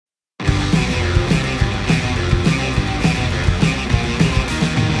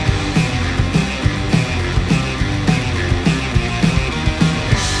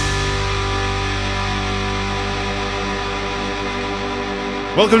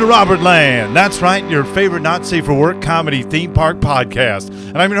Welcome to Robert Land. That's right, your favorite not safe for work comedy theme park podcast.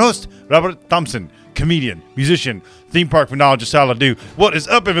 And I'm your host, Robert Thompson, comedian, musician, theme park phenologist, all I do. What is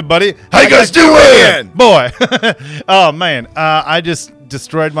up, everybody? How you guys doing? Boy. Oh, man. I just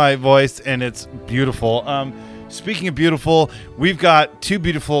destroyed my voice, and it's beautiful. Speaking of beautiful, we've got two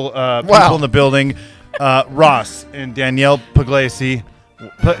beautiful people in the building, Ross and Danielle Pugliese.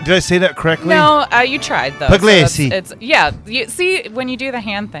 Did I say that correctly? No, you tried though. Pugliese. So you see, when you do the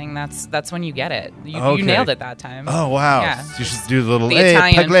hand thing, that's when you get it. You nailed it that time. Oh wow! Yeah, you should do the little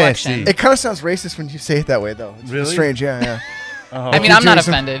Italian Pugliese. inflection. It kind of sounds racist when you say it that way, though. It's really strange. Yeah. I mean, I'm not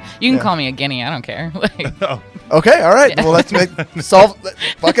offended. You can call me a guinea. I don't care. Okay. All right. Well, let's solve.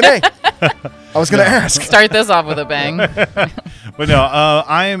 Fucking A. I was gonna ask. Start this off with a bang. But no,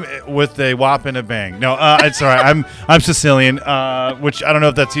 I am with a whop and a bang. No, it's all right. I'm Sicilian, which I don't know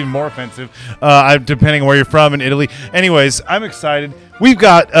if that's even more offensive, depending on where you're from in Italy. Anyways, I'm excited. We've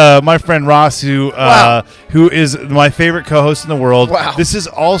got my friend Ross, who is my favorite co-host in the world. Wow. This is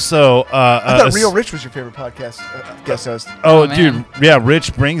also I thought Real Rich was your favorite podcast guest host. Oh, dude, yeah,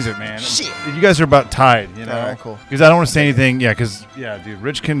 Rich brings it, man. Shit. You guys are about tied, you know. All right, cool. Because I don't want to say anything. Yeah, because dude,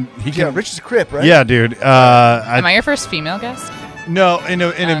 Rich can. Yeah, Rich is a Crip, right? Yeah, dude. Am I your first female guest? No, in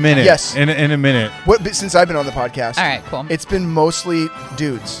a minute. Yes. In a minute. Since I've been on the podcast, All right, cool. it's been mostly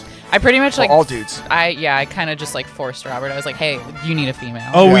dudes. I pretty much all dudes. I kind of just forced Robert. I was like, hey, you need a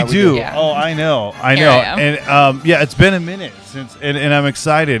female. Oh, Yeah, we do. Yeah. Oh, I know. Here I am. And it's been a minute since, and I'm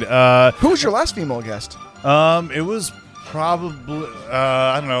excited. Who was your last female guest? It was probably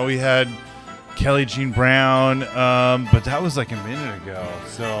I don't know. We had Kelly Jean Brown, but that was like a minute ago.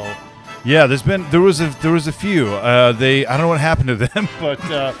 So. Yeah, there was a few. I don't know what happened to them, but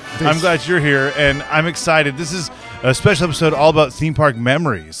I'm glad you're here, and I'm excited. This is a special episode all about theme park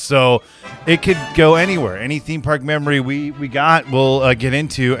memories, so it could go anywhere. Any theme park memory we got, we'll get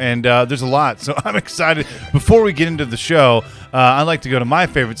into, and there's a lot, so I'm excited. Before we get into the show, I'd like to go to my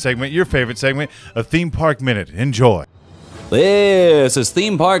favorite segment, your favorite segment, a Theme Park Minute. Enjoy. This is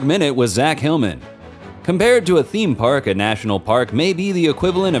Theme Park Minute with Zach Hillman. Compared to a theme park, a national park may be the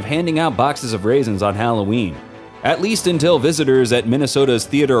equivalent of handing out boxes of raisins on Halloween. At least until visitors at Minnesota's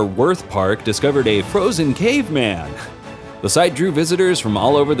Theodore Wirth Park discovered a frozen caveman. The site drew visitors from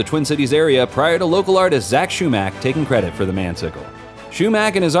all over the Twin Cities area prior to local artist Zach Schumack taking credit for the mansicle.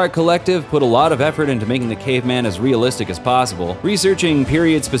 Schumack and his art collective put a lot of effort into making the caveman as realistic as possible, researching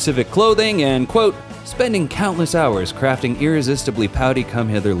period-specific clothing and, quote, spending countless hours crafting irresistibly pouty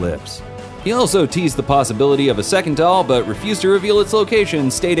come-hither lips. He also teased the possibility of a second doll, but refused to reveal its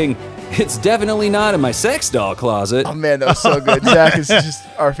location, stating, "It's definitely not in my sex doll closet." Oh man, that was so good. Zach is just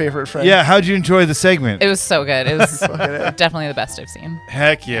our favorite friend. Yeah, how'd you enjoy the segment? It was so good. It was definitely the best I've seen.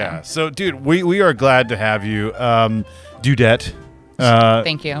 Heck yeah. So, dude, we are glad to have you. Dudette.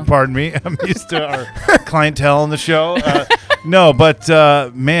 Thank you. Pardon me. I'm used to our clientele on the show. No, but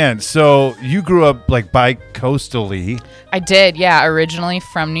man, so you grew up bi-coastally. I did, yeah. Originally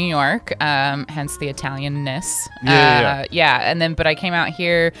from New York, hence the Italianness. Yeah. But I came out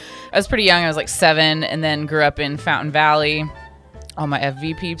here. I was pretty young. I was 7, and then grew up in Fountain Valley. All my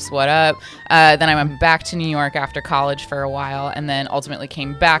FV peeps, what up? Then I went back to New York after college for a while, and then ultimately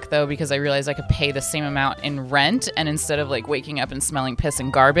came back, though, because I realized I could pay the same amount in rent, and instead of waking up and smelling piss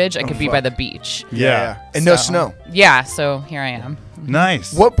and garbage, I could be by the beach. Yeah. And no snow. Yeah, so here I am.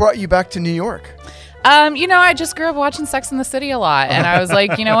 Nice. What brought you back to New York? I just grew up watching Sex and the City a lot, and I was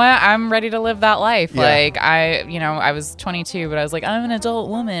like, you know what? I'm ready to live that life. Yeah. I was 22, but I was like, I'm an adult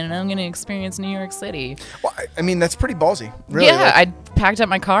woman, and I'm going to experience New York City. Well, I mean, that's pretty ballsy. Really. Yeah, I packed up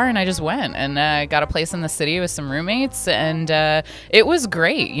my car and I just went, and got a place in the city with some roommates, and it was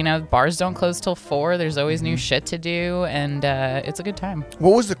great. Bars don't close till 4. There's always new shit to do, and it's a good time.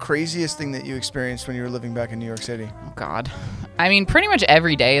 What was the craziest thing that you experienced when you were living back in New York City? Oh, God. I mean, pretty much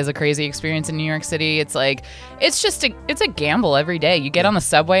every day is a crazy experience in New York City. It's a gamble every day. You get on the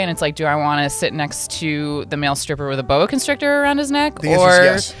subway and it's like, do I want to sit next to the male stripper with a boa constrictor around his neck? The answer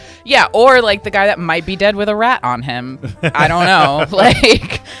is yes. Yeah, or the guy that might be dead with a rat on him. I don't know.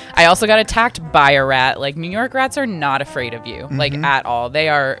 I also got attacked by a rat. New York rats are not afraid of you, at all. They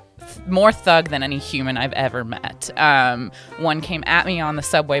are more thug than any human I've ever met. One came at me on the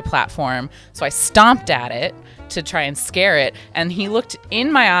subway platform, so I stomped at it to try and scare it, and he looked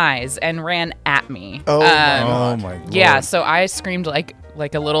in my eyes and ran at me. Oh my God. my God. Yeah, so I screamed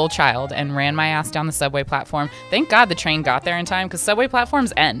like a little child and ran my ass down the subway platform. Thank God the train got there in time because subway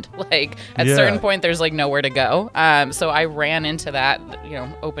platforms end. Like at a certain point, there's like nowhere to go. So I ran into that,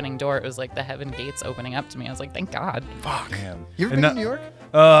 opening door. It was like the heaven gates opening up to me. I was like, thank God. Fuck. Damn. You ever been to New York?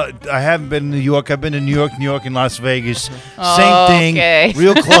 I haven't been to New York. I've been to New York, and Las Vegas. Oh, Same thing. okay.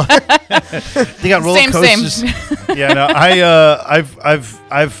 Real close. They got roller coasters. Yeah, no.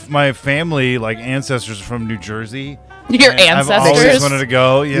 I've my family, like ancestors from New Jersey. Your and ancestors? I've always wanted to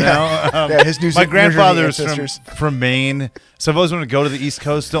go. You know, Yeah, his my grandfather New is Jersey from Maine, so I've always wanted to go to the East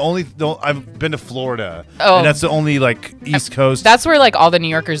Coast. I've been to Florida, Oh. and that's the only like East Coast. That's where like all the New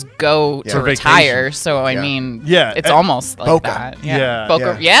Yorkers go to For retire. vacation. So I Yeah. mean, Yeah. it's almost like Boca. that. Yeah.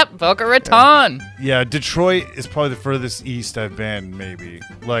 Boca. Yeah. Yep, Boca Raton. Yeah, Detroit is probably the furthest east I've been. Maybe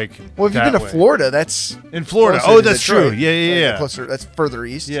like. Well, if you've that been to way. Florida, that's In Florida. closer Oh, to that's Detroit. true. Yeah. Closer. That's further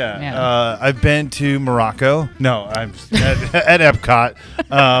east. Yeah. Yeah. I've been to Morocco. No, I'm at Epcot.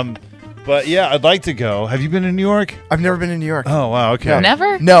 But yeah, I'd like to go. Have you been to New York? I've never been to New York. Oh wow. Okay.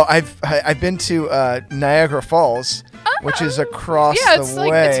 Never? No, I've been to Niagara Falls, which is across Yeah, the it's way.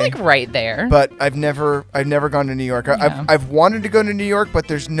 like it's like right there. But I've never gone to New York. Yeah. I've wanted to go to New York, but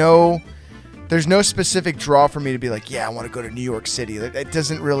there's no specific draw for me to be like, yeah, I want to go to New York City. It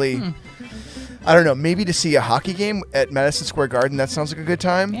doesn't really. I don't know. Maybe to see a hockey game at Madison Square Garden, that sounds like a good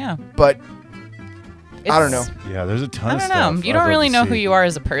time. Yeah. But I don't know. Yeah, there's a ton I of don't stuff. know. You I'd don't love really to know see. who you are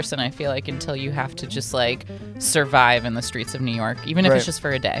as a person, I feel like, until you have to just like survive in the streets of New York, even if Right. it's just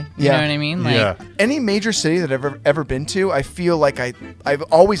for a day. You Yeah. know what I mean? Like, Yeah. Any major city that I've ever been to, I feel like I've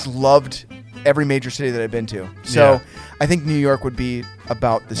always loved every major city that I've been to. So Yeah. I think New York would be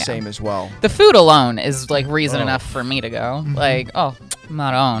about the Yeah. same as well. The food alone is like reason Oh. enough for me to go. Mm-hmm. Like, oh,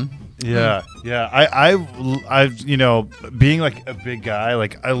 not on. Yeah, yeah. I've being like a big guy,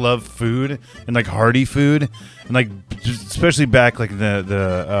 like I love food and like hearty food, and like especially back like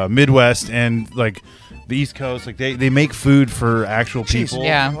the Midwest and like the East Coast, like they make food for actual Cheese. people.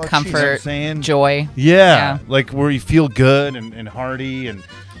 Yeah, well, cheese, comfort, saying? joy. Yeah, Yeah. like where you feel good and hearty and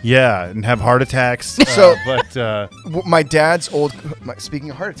and have heart attacks. So- My dad's old.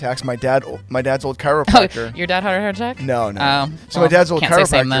 Speaking of heart attacks, my dad's old Oh, chiropractor. your dad had a heart attack? No. So well, my dad's old can't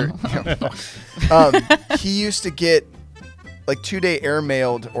say same then. chiropractor. He used to get like 2-day air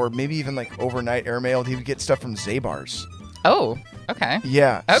mailed, or maybe even like overnight air mailed. He would get stuff from Zabar's. Oh, okay.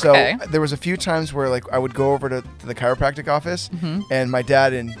 Yeah. Okay. So there was a few times where like I would go over to the chiropractic office, Mm-hmm. and my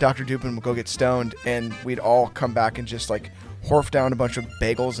dad and Dr. Dupin would go get stoned, and we'd all come back and just like horf down a bunch of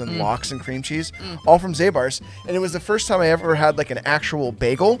bagels and lox and cream cheese, all from Zabar's. And it was the first time I ever had like an actual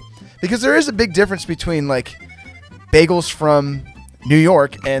bagel, because there is a big difference between like bagels from New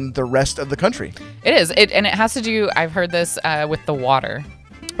York and the rest of the country. It is. And it has to do, I've heard this with the water.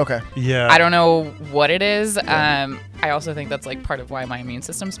 Okay. yeah, I don't know what it is. I also think that's like part of why my immune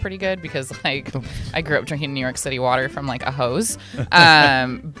system's pretty good, because like I grew up drinking New York City water from like a hose.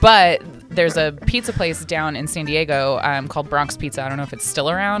 But there's a pizza place down in San Diego called Bronx Pizza. I don't know if it's still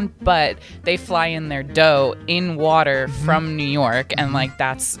around, but they fly in their dough in water from New York, and like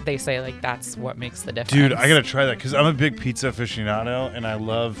they say like that's what makes the difference. Dude, I gotta try that because I'm a big pizza aficionado and I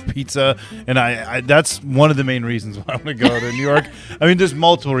love pizza, and I that's one of the main reasons why I want to go to New York. I mean, there's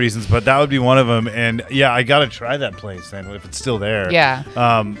multiple reasons, but that would be one of them. And yeah, I gotta try that place then if it's still there. Yeah.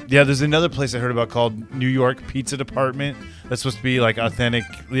 There's another place I heard about called New York Pizza Department. That's supposed to be like authentic,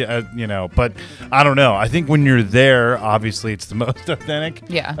 but I don't know. I think when you're there, obviously it's the most authentic.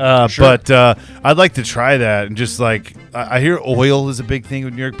 Yeah. Sure. But I'd like to try that, and just like I hear oil is a big thing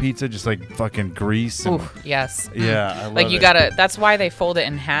with New York pizza, just like fucking grease. And, Ooh, yes. yeah, I love Like you it. gotta. That's why they fold it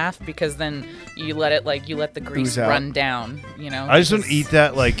in half, because then you let the grease Ooze out. run down. I just want to because- eat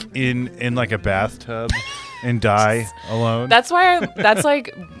that like in like a bathtub and die alone. That's why that's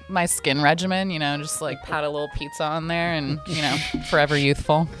like my skin regimen. Just like pat a little pizza on there, and forever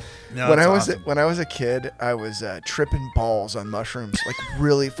youthful. No, When it's I was awesome. when I was a kid, I was tripping balls on mushrooms, like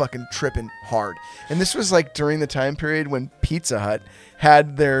really fucking tripping hard. And this was like during the time period when Pizza Hut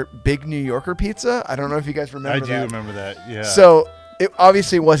had their big New Yorker pizza. I don't know if you guys remember I that. do remember that. Yeah. So it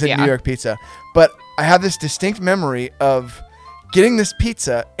obviously wasn't Yeah. New York pizza, but I have this distinct memory of getting this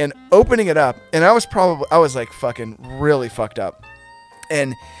pizza and opening it up, and I was like fucking really fucked up,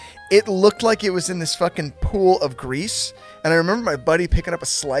 and it looked like it was in this fucking pool of grease. And I remember my buddy picking up a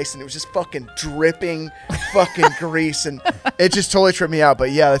slice, and it was just fucking dripping fucking grease, and it just totally tripped me out.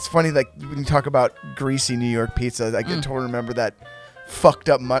 But yeah, it's funny, like when you talk about greasy New York pizza, I can totally remember that fucked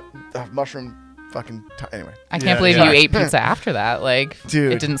up mushroom fucking anyway. I can't Yeah, believe yeah. you ate pizza after that. Like,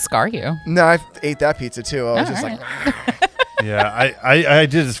 Dude. it didn't scar you. No, I ate that pizza too. I was Oh, just alright. like, Yeah, I would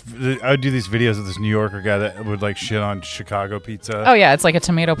do these videos of this New Yorker guy that would like shit on Chicago pizza. Oh yeah, it's like a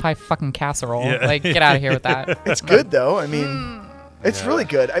tomato pie fucking casserole. Yeah. Like, get out of here with that. It's good though. I mean, it's really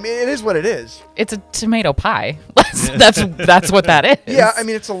good. I mean, it is what it is. It's a tomato pie. That's what that is. Yeah, I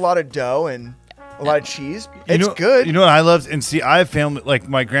mean, it's a lot of dough and a lot of cheese. It's good. You know what I love? And see, I have family, like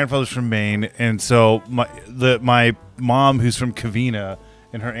my grandfather's from Maine, and so my mom, who's from Covina,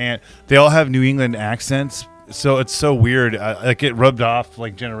 and her aunt, they all have New England accents. So it's so weird. Like it rubbed off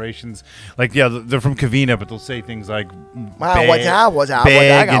like generations. Like they're from Covina, but they'll say things like what's up,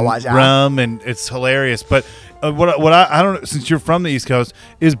 bag and rum, and it's hilarious. But what I don't know, since you're from the East Coast,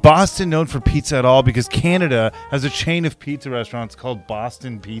 is Boston known for pizza at all? Because Canada has a chain of pizza restaurants called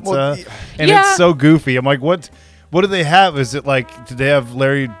Boston Pizza, and it's so goofy. I'm like, what do they have? Is it like, do they have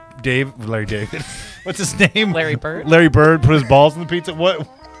Larry David? What's his name? Larry Bird. Larry Bird put his balls in the pizza.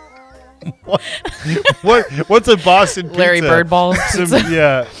 What's a Boston pizza? Larry Bird balls.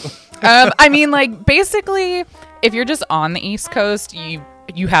 Yeah. I mean, like, basically, if you're just on the East Coast,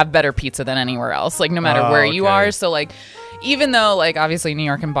 you have better pizza than anywhere else, like, no matter where you are. So, like, even though, like, obviously New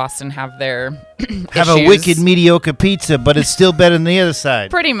York and Boston have their have a wicked mediocre pizza, but it's still better than the other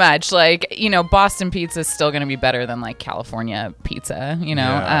side. Pretty much, like, you know, Boston pizza is still going to be better than, like, California pizza, you know?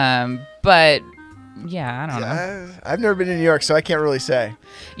 Yeah. But... yeah, I don't know. I've never been to New York, so I can't really say.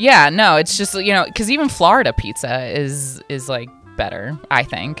 Yeah, no, it's just, you know, because even Florida pizza is like better, I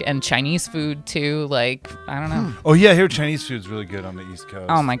think, and Chinese food too. Like, I don't know. Oh yeah, I hear Chinese food's really good on the East Coast.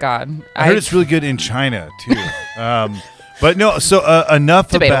 Oh my god, I heard it's really good in China too. But no, so enough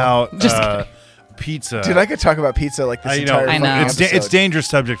Debatable. about pizza. Dude, I could talk about pizza like this entire I know. fucking episode. It's dangerous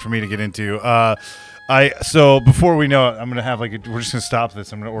subject for me to get into. So before we know it, I'm gonna have we're just gonna stop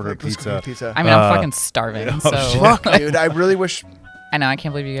this. I'm gonna order a Let's go get pizza. pizza. I mean, I'm fucking starving. oh, So shit. Fuck, dude. I really wish. I know. I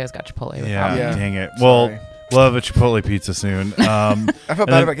can't believe you guys got Chipotle. Yeah, Yeah. dang it. Sorry. Well, we'll have a Chipotle pizza soon. I felt bad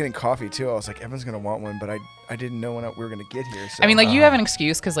then- about getting coffee too. I was like, Evan's gonna want one, but I didn't know when we were gonna get here. So. I mean, like, you have an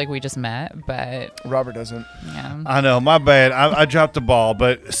excuse because, like, we just met, but Robert doesn't. yeah. I know, my bad. I dropped the ball.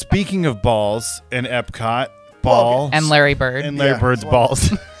 But speaking of balls and Epcot, balls And Larry Bird. and Larry Yeah, Bird's well.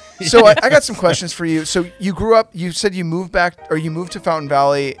 balls. So I got some questions for you. So you grew up. You said you moved back, or you moved to Fountain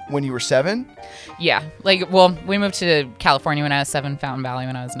Valley when you were 7. Yeah. Like, well, we moved to California when I was 7, Fountain Valley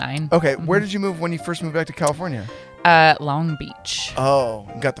when I was 9. Okay, where did you move when you first moved back to California? Long Beach. Oh,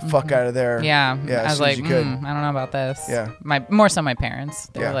 got the fuck out of there. Yeah. Yeah, I as was soon as like, you could. I don't know about this. Yeah. More so my parents.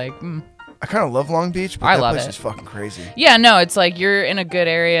 They Yeah. were like, I kind of love Long Beach, but I that love place it. is fucking crazy. yeah, no, it's like you're in a good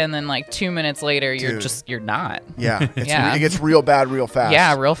area and then like 2 minutes later Dude. you're not. Yeah, Yeah. it gets real bad real fast.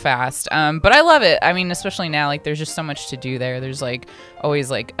 Yeah, real fast. But I love it. I mean, especially now, like there's just so much to do there. There's like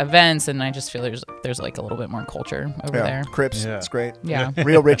always like events, and I just feel there's like a little bit more culture over there. Crips, Yeah. it's great. Yeah.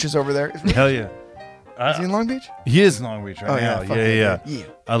 Real Rich is over there. Hell yeah. Is he in Long Beach? He is in Long Beach right Oh now. yeah, fuck Yeah.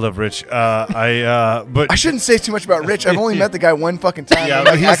 I love Rich. But I shouldn't say too much about Rich. I've only met the guy one fucking time. yeah, I'm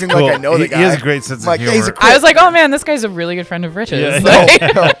like he's acting cool. like I know the guy. He has a great sense Like, of yeah, humor. he's a I was like, oh man, this guy's a really good friend of Rich's. Yeah.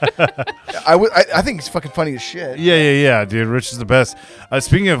 Like- No. I think he's fucking funny as shit. Yeah, dude. Rich is the best.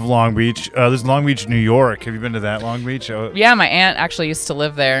 Speaking of Long Beach, there's Long Beach, New York. Have you been to that Long Beach? Yeah, my aunt actually used to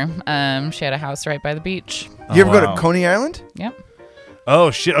live there. She had a house right by the beach. You ever go wow. to Coney Island? Yep.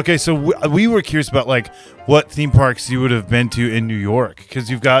 Oh shit. Okay, so we were curious about like what theme parks you would have been to in New York, because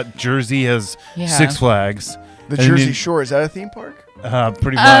you've got Jersey has Yeah. Six Flags. The And Jersey then- Shore, is that a theme park?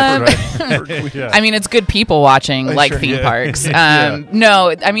 Pretty much, right? Yeah. I mean, it's good people watching, Oh, like sure. theme Yeah. parks. Yeah.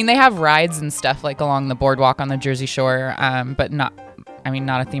 No, I mean they have rides and stuff like along the boardwalk on the Jersey Shore, but not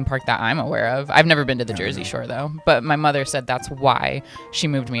a theme park that I'm aware of. I've never been to the Jersey Shore though. But my mother said that's why she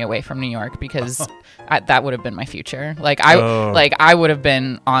moved me away from New York, because that would have been my future. Like I would have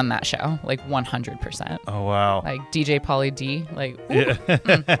been on that show, like 100%. Oh wow. Like DJ Pauly D, like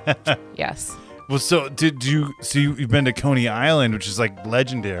ooh, yes. Well, so you've been to Coney Island, which is like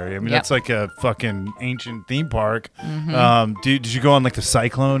legendary. I mean, Yep. that's like a fucking ancient theme park. Mm-hmm. Did you go on like the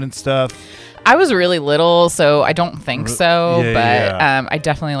Cyclone and stuff? I was really little, so I don't think so. Yeah, but yeah. I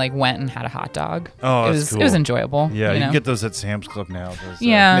definitely like went and had a hot dog. Oh, it that's was cool. it was enjoyable. Yeah, you know? can get those at Sam's Club now. Those,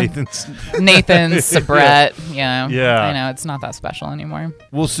 Yeah. Nathan's. Nathan's, Sabret. Yeah. I know it's not that special anymore.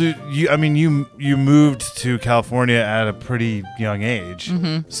 Well, so you moved to California at a pretty young age.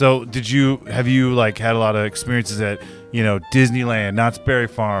 Mm-hmm. So have you like had a lot of experiences at Disneyland, Knott's Berry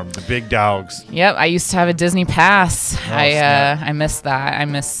Farm, the big dogs? Yep, I used to have a Disney pass. snap. I miss that. I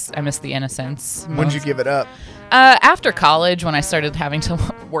miss the innocence. When did you give it up? After college, when I started having to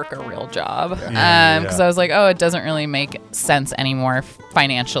work a real job, because I was like, oh, it doesn't really make sense anymore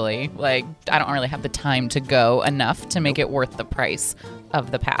financially. Like, I don't really have the time to go enough to make it worth the price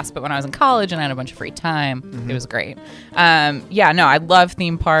of the pass. But when I was in college and I had a bunch of free time, it was great. I love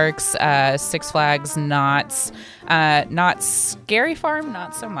theme parks. Six Flags, not Scary Farm,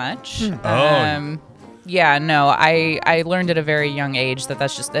 not so much. I learned at a very young age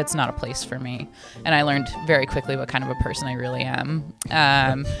that's not a place for me. And I learned very quickly what kind of a person I really am.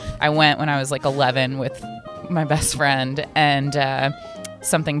 I went when I was like 11 with my best friend, and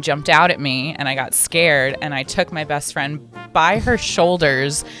something jumped out at me and I got scared, and I took my best friend by her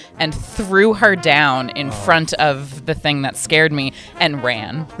shoulders and threw her down in front of the thing that scared me and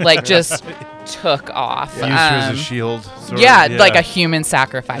ran. Like, just took off. Used her as a shield. Like a human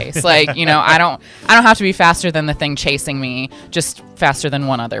sacrifice. Like, I don't have to be faster than the thing chasing me, just faster than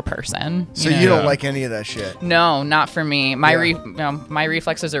one other person. So you don't like any of that shit? No, not for me. My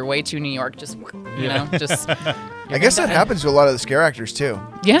reflexes are way too New York. Just just. I guess that happens to a lot of the scare actors too.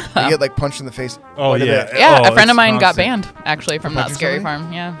 Yeah, you get like punched in the face. Oh yeah, a friend of mine got banned actually from Not Scary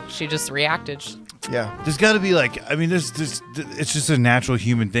Farm. Yeah, she just reacted. Yeah, there's got to be like, I mean, there's it's just a natural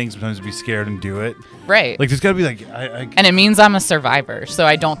human thing sometimes to be scared and do it. Right. Like, there's got to be like, and it means I'm a survivor, so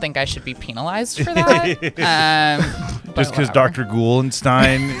I don't think I should be penalized for that. Just because Dr.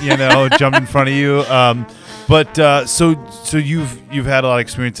 Goulenstein, jumped in front of you. So you've had a lot of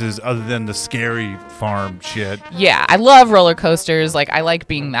experiences other than the Scary Farm shit. Yeah, I love roller coasters. Like, I like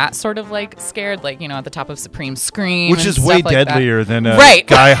being that sort of like scared, like, at the top of Supreme Scream, which is way deadlier than a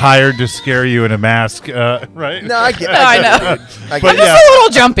guy hired to scare you in a mask, right? No, I get it. I know. I'm just a little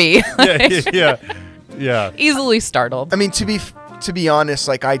jumpy. Yeah. Easily startled. I mean, to be honest,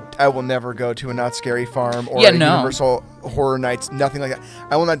 like I will never go to a Not Scary Farm or Universal Horror Nights, nothing like that.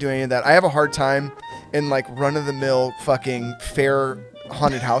 I will not do any of that. I have a hard time in like run-of-the-mill fucking fair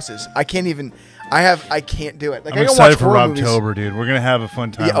haunted houses. I can't do it. Like, I'm excited for Rocktober, dude. We're gonna have a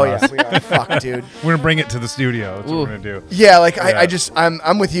fun time. Yeah, we are. Fuck, dude. We're gonna bring it to the studio. That's what we're gonna do. Yeah, like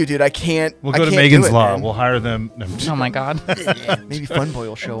I'm with you, dude. I can't. We'll go to Megan's Law. We'll hire them. Oh my god. Maybe Fun Boy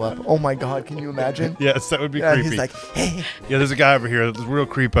will show up. Oh my god, can you imagine? Yes, that would be creepy. He's like, hey. Yeah, there's a guy over here. That's real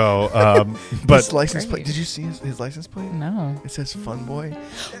creepo. But his license plate. Did you see his license plate? No. It says Fun Boy.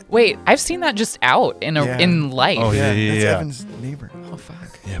 Wait, I've seen that just out in life. Oh yeah. That's Evan's neighbor. Oh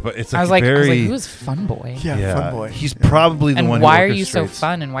fuck. Yeah, but it's like I was like, who's Fun Boy? Yeah, Fun Boy. He's probably the one. And why are you so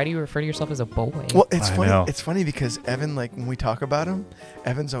fun? And why do you refer to yourself as a boy? Well, it's funny. It's funny because Evan, like, when we talk about him,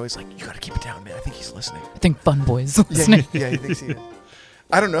 Evan's always like, "You gotta keep it down, man. I think he's listening." I think Fun Boy's listening. Yeah, he thinks he is.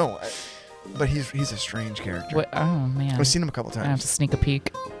 I don't know, but he's a strange character. What? Oh man, I've seen him a couple times. I have to sneak a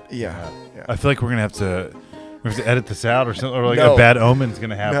peek. Yeah. I feel like we're gonna have to edit this out or something, or like a bad omen's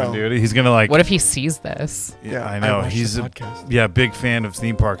gonna happen, dude. He's gonna like. What if he sees this? Yeah, I know. He's a big fan of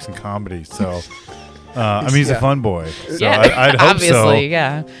theme parks and comedy. So, he's a fun boy. So yeah, I'd hope obviously, so.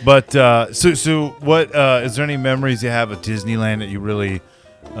 yeah. But so what? Is there any memories you have of Disneyland that you really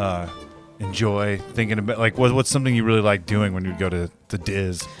enjoy thinking about? Like, what's something you really like doing when you go to the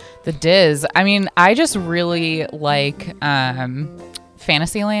Diz? The Diz. I mean, I just really like.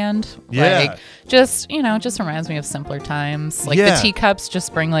 Fantasyland, like just reminds me of simpler times. Like the teacups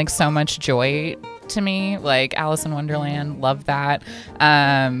just bring like so much joy to me. Like Alice in Wonderland, love that.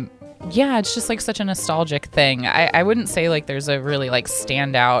 It's just like such a nostalgic thing. I wouldn't say like there's a really like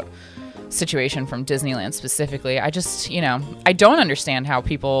standout situation from Disneyland specifically. I just, I don't understand how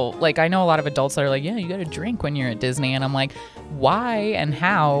people, like, I know a lot of adults that are like, yeah, you got to drink when you're at Disney. And I'm like, why and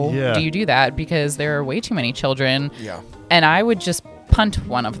how do you do that? Because there are way too many children. Yeah. And I would just punt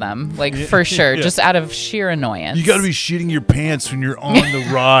one of them, like, for sure, just out of sheer annoyance. You got to be shitting your pants when you're on the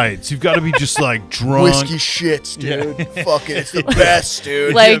rides. You've got to be just like drunk. Whiskey shits, dude. Fuck it, it's the best,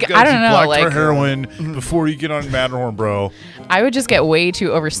 dude. Like, I don't know, black like heroin before you get on Matterhorn, bro. I would just get way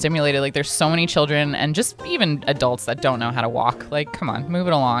too overstimulated. Like, there's so many children and just even adults that don't know how to walk. Like, come on, move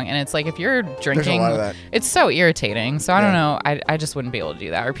it along. And it's like, if you're drinking, it's so irritating. So I don't know. I just wouldn't be able to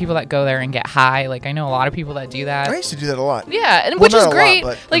do that. Or people that go there and get high. Like, I know a lot of people that do that. I used to do that a lot. Yeah, and which is great.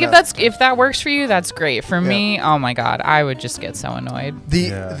 Like, if that works for you, that's great. For me, oh my god, I would just get so annoyed.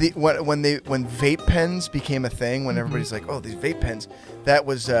 When vape pens became a thing, when everybody's like, oh, these vape pens, that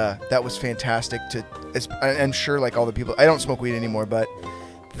was fantastic. I'm sure, like, all the people, I don't smoke weed anymore, but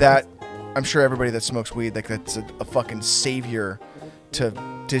that, I'm sure everybody that smokes weed, like, that's a fucking savior to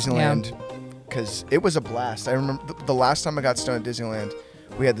Disneyland, because it was a blast. I remember the last time I got stoned at Disneyland,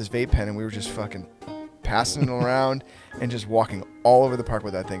 we had this vape pen and we were just fucking passing it around. and just walking all over the park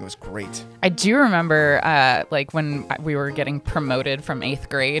with that thing. It was great. I do remember, like when we were getting promoted from 8th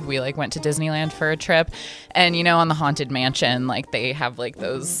grade, we like went to Disneyland for a trip, and on the Haunted Mansion, like they have like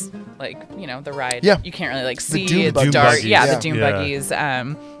those, like the ride. Yeah. You can't really like see. Doom It's buggies. dark. Buggies. Yeah, Yeah. the Doom Yeah. buggies.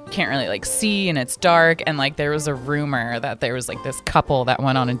 Can't really like see, and it's dark, and like there was a rumor that there was like this couple that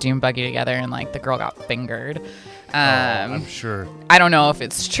went on a Doom buggy together, and like the girl got fingered. I'm sure. I don't know if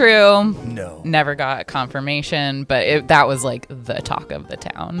it's true. No. Never got confirmation, but that was like the talk of the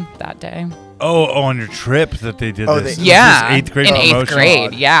town that day. Oh, on your trip that they did Oh, this. they- Yeah, This 8th grade in 8th promotion?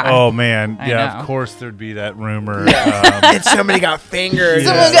 grade, yeah. Oh man, I yeah. know. Of course, there'd be that rumor. And somebody got fingered.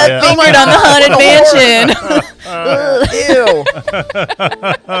 Someone Someone got yeah. fingered on the Haunted Mansion.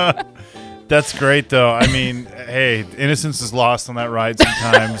 Ew. That's great, though. I mean, hey, innocence is lost on that ride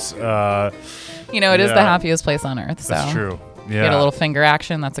sometimes. It is the Yeah. happiest place on earth. So That's true. Yeah. get a little finger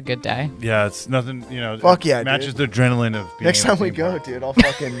action. That's a good day. Yeah, it's nothing. Fuck yeah, it matches dude. the adrenaline of being Next in a time we theme go, park. dude, I'll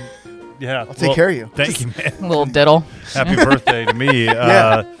fucking Yeah, I'll take care of you. Thank you, man. A little diddle. Happy birthday to me,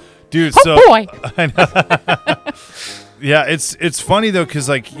 Yeah. dude. Oh So boy. yeah, it's funny though, because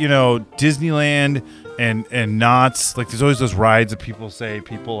like Disneyland and Knott's, like there's always those rides that people say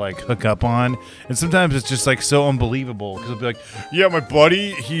people like hook up on, and sometimes it's just like so unbelievable because they'll be like, yeah, my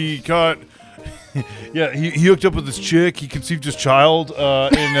buddy, he got. Yeah, he hooked up with this chick. He conceived his child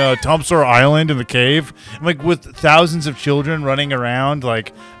in Tom Sawyer Island in the cave. I'm like, with thousands of children running around.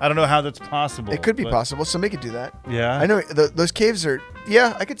 Like, I don't know how that's possible. It could be but- possible. Somebody could do that. Yeah, I know those caves are.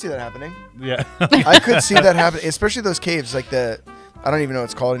 Yeah, I could see that happening. Yeah, I could see that happening, especially those caves, like I don't even know what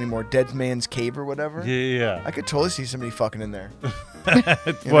it's called anymore, Dead Man's Cave or whatever. yeah. I could totally see somebody fucking in there.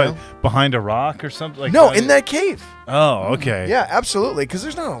 What, know? behind a rock or something? Like No, behind in it? that cave. Oh, okay. Yeah, absolutely. Because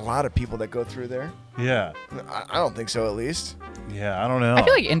there's not a lot of people that go through there. Yeah, I don't think so, at least. yeah. I don't know. I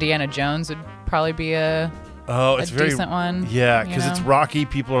feel like Indiana Jones would probably be a it's very decent one. Yeah, you because it's know? rocky.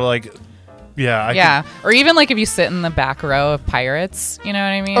 People are like, yeah, I Yeah, or even like if you sit in the back row of Pirates, you know what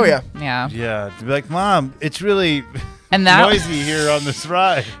I mean? Oh, yeah. Yeah. Could, yeah. To be like, Mom, it's really And that noisy here on this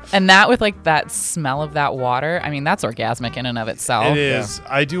ride. and that with like that smell of that water, I mean that's orgasmic in and of itself. It is.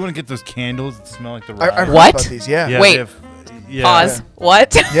 I do want to get those candles that smell like the I ride. heard What? about these, yeah. Yeah, Wait. they have- yeah. Pause.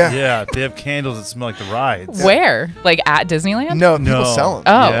 What? Yeah. Yeah, they have candles that smell like the rides. Where? Like at Disneyland? No, people No. sell them.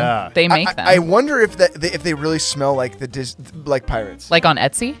 Oh, Yeah. they make them. I wonder if if they really smell like like pirates. like on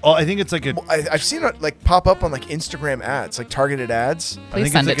Etsy? Oh, I think it's like a. I've seen it like pop up on like Instagram ads, like targeted ads. I Please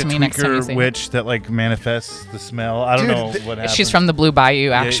think send it's it like to a me next time you see tweaker it. witch that like manifests the smell. I don't Dude, know th- what happens. She's from the Blue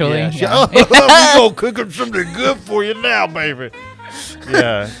Bayou, actually. Yeah. Yeah. we gonna cook up something good for you now, baby.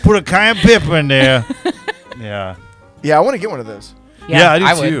 Yeah, put a cayenne pepper in there. Yeah. Yeah, I want to get one of those. Yeah, I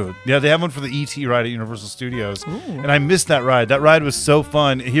do would. too. Yeah, they have one for the ET ride at Universal Studios, and I missed that ride. That ride was so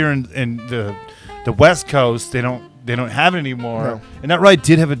fun. Here in the West Coast, they don't have it anymore. No. And that ride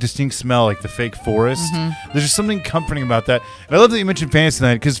did have a distinct smell, like the fake forest. Mm-hmm. There's just something comforting about that. And I love that you mentioned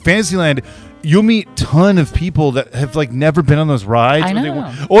Fantasyland, because Fantasyland, you'll meet a ton of people that have like never been on those rides. I or they know.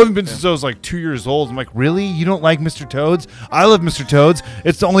 I haven't been since I was like 2 years old. I'm like, really? You don't like Mr. Toad's? I love Mr. Toad's.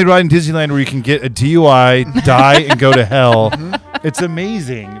 It's the only ride in Disneyland where you can get a DUI, die, and go to hell. It's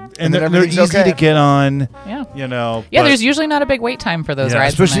amazing. And then they're everything's easy okay. to get on, Yeah. you know. Yeah, but- there's usually not a big wait time for those yeah,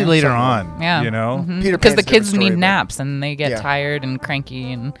 rides. in especially there. later Some on, Yeah. you know. Peter Because the Pan's a different kids story, need but- naps and they get Yeah. tired and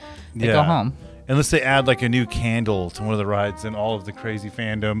cranky and they Yeah. go home. Unless they add like a new candle to one of the rides and all of the crazy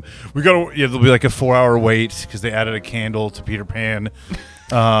fandom. There'll be like a 4-hour wait because they added a candle to Peter Pan.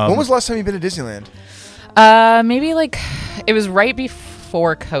 When was the last time you've been to Disneyland? Maybe like it was right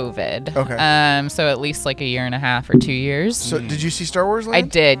before COVID. Okay. So at least like a year and a half or 2 years. So did you see Star Wars Land? I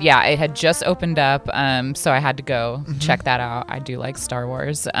did, yeah. It had just opened up, so I had to go Mm-hmm. check that out. I do like Star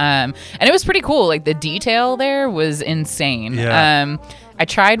Wars, and it was pretty cool. Like the detail there was insane. Yeah. I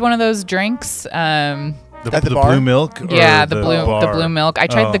tried one of those drinks. The At the bar? blue milk? Or Yeah, the blue bar? milk. I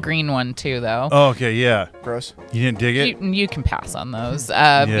tried Oh. the green one too, though. Oh, okay, yeah. Gross. You didn't dig it? You can pass on those.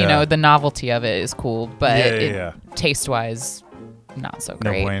 Yeah. You know, the novelty of it is cool, but Yeah. taste wise, not so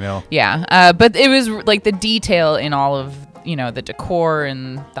No great. bueno. Yeah, but it was like the detail in all of the decor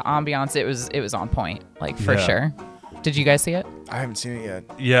and the ambiance. It was on point, like for Yeah. sure. Did you guys see it? I haven't seen it yet.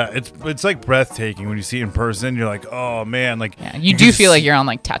 Yeah, it's like breathtaking when you see it in person. You're like, oh man, like Yeah, you can do feel see- like you're on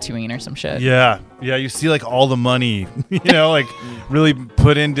like Tatooine or some shit. Yeah, you see like all the money, like really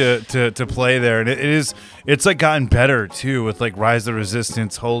put into to play there, and it's like gotten better too with like Rise of the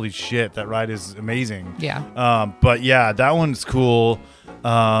Resistance. Holy shit, that ride is amazing. Yeah. But yeah, that one's cool.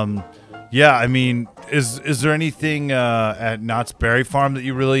 Yeah, I mean, is there anything at Knott's Berry Farm that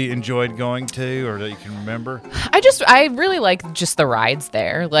you really enjoyed going to, or that you can remember? I really like just the rides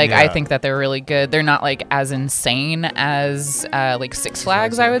there. Like, I Yeah. think that they're really good. They're not like as insane as like Six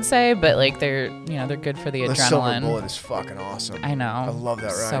Flags, I would say, but like they're good for the The Silver adrenaline. Bullet is fucking awesome. I know. I love that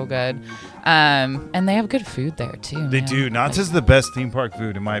ride. So good. And they have good food there too. They man. do. Knott's is the best theme park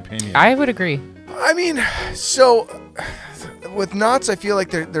food, in my opinion. I would agree. I mean, so with Knott's, I feel like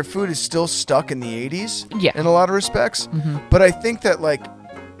their food is still stuck in the 80s. Yeah. In a lot of respects. But I think that like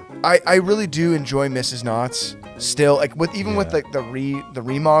I really do enjoy Mrs. Knott's still. Like with like the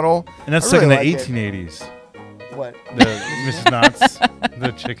remodel. and that's I like really in the like it. 1880s. What? The Mrs. Knott's,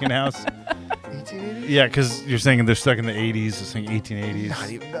 the chicken house. 1880s? Yeah, because you're saying they're stuck in the 80s. They're saying 1880s. Not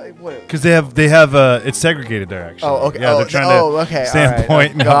even. What? Because they have it's segregated there actually. Oh, okay. Yeah, they're trying to okay. stand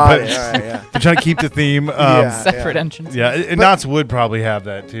point. No, Got but it. All right, yeah. they're trying to keep the theme. Separate entrance. Yeah, and Knott's would probably have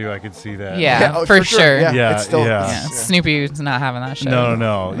that too. I could see that. Yeah, oh, for sure. Yeah, Yeah, it's still, yeah. Yeah, Snoopy's not having that shit.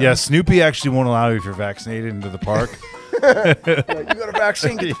 No. Yeah, Snoopy actually won't allow you if you're vaccinated into the park. Like, you got a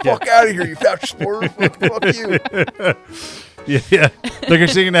vaccine? Get the fuck out of here, you fat sporter. Fuck you. Yeah. Like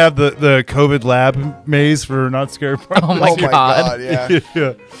actually gonna have the COVID lab maze for Knott's Scary Park. Oh my God. Yeah.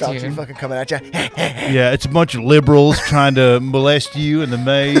 Yeah. Fauci Dude. fucking coming at you. Yeah, it's a bunch of liberals trying to molest you in the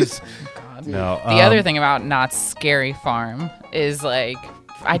maze. No. The other thing about Knott's Scary Farm is like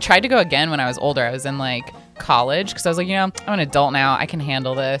I tried to go again when I was older. I was in like college because I was like, I'm an adult now. I can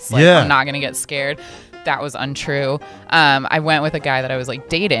handle this. Like, Yeah. I'm not gonna get scared. That was untrue. I went with a guy that I was like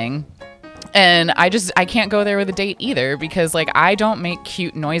dating. And I can't go there with a date either because like I don't make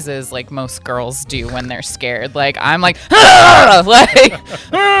cute noises like most girls do when they're scared. Like I'm like, ah!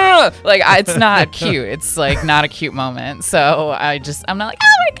 It's not cute. It's like not a cute moment. So I'm not like,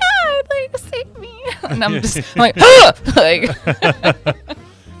 oh my God, like save me. And I'm like, ah! Like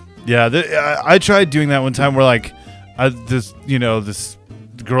Yeah, I tried doing that one time where like this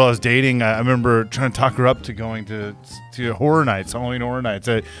girl I was dating, I remember trying to talk her up to going to horror nights, Halloween horror nights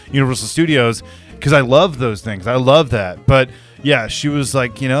at Universal Studios, because I love those things. I love that. But yeah, she was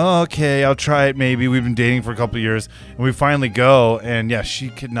like, okay, I'll try it maybe. We've been dating for a couple of years, and we finally go, and yeah, she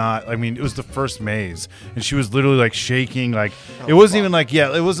could not. I mean, it was the first maze, and she was literally like shaking. Like it wasn't even like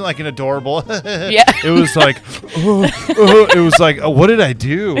it wasn't like an adorable. Yeah. It was like, it was like, what did I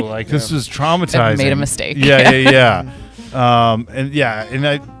do? Like this was traumatizing. I've made a mistake. Yeah.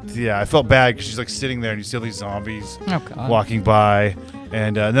 I felt bad because she's like sitting there and you see all these zombies walking by,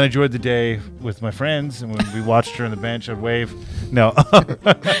 and then I enjoyed the day with my friends, and when we watched her on the bench, I'd wave. No, but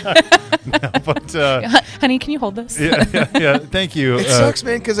honey, can you hold this? yeah. Thank you. It sucks,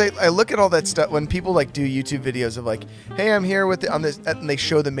 man, because I look at all that stuff when people like do YouTube videos of like, hey, I'm here on this, and they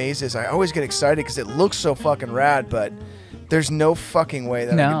show the mazes. I always get excited because it looks so fucking rad, but there's no fucking way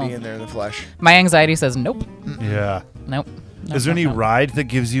that I could be in there in the flesh. My anxiety says nope. Yeah. Nope. Is there any ride that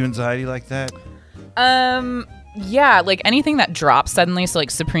gives you anxiety like that? Yeah, like anything that drops suddenly, so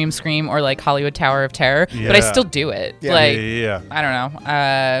like Supreme Scream or like Hollywood Tower of Terror, but I Yeah. still do it. Yeah. Like Yeah. I don't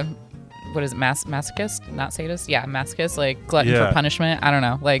know. What is it? Masochist? Not sadist? Yeah, masochist. Like glutton Yeah. for punishment. I don't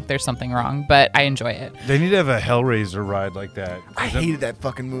know. Like there's something wrong, but I enjoy it. They need to have a Hellraiser ride like that. I hated that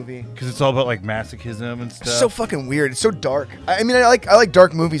fucking movie. Because it's all about like masochism and stuff. It's so fucking weird. It's so dark. I mean, I like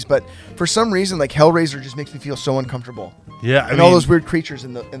dark movies, but for some reason, like Hellraiser just makes me feel so uncomfortable. Yeah, And all those weird creatures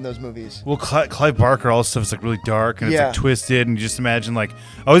in those movies. Well, Clive Barker, all this stuff is like really dark and it's Yeah. like twisted, and you just imagine like I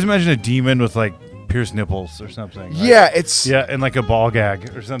always imagine a demon with like pierced nipples or something. Like, Yeah, it's and like a ball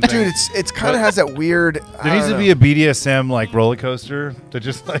gag or something. dude. It's kind of has that weird. There needs to be a BDSM like roller coaster that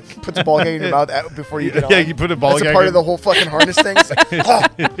just like puts a ball gag in your mouth before you get on. Yeah, you put a ball That's gag a part in. of the whole fucking harness thing. It's like, oh.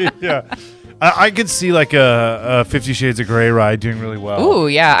 Yeah. I could see like a 50 Shades of Grey ride doing really well. Ooh,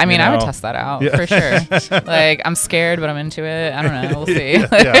 yeah. I mean, I would know? test that out Yeah. for sure. Like I'm scared, but I'm into it. I don't know. We'll see.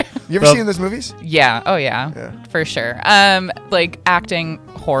 Yeah. You ever seen those movies? Yeah. Oh, yeah. Yeah. For sure. Like acting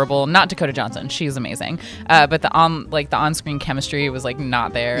horrible. Not Dakota Johnson. She's amazing. But the on-screen chemistry was like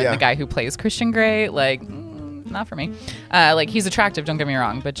not there. Yeah. The guy who plays Christian Grey, like. Not for me. Like he's attractive. Don't get me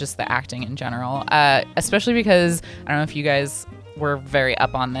wrong, but just the acting in general, especially because I don't know if you guys were very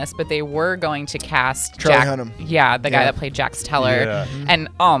up on this, but they were going to cast Charlie Hunnam. Yeah, the guy Yeah. that played Jax Teller, Yeah. and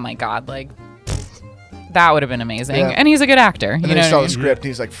oh my god, like that would have been amazing. Yeah. And he's a good actor. And You then know he what saw I the mean? script and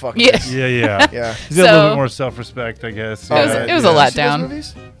he's like, fuck Yeah. this. Yeah. Yeah. He's got a little So- bit more self-respect, I guess. It was a Have you seen those letdown.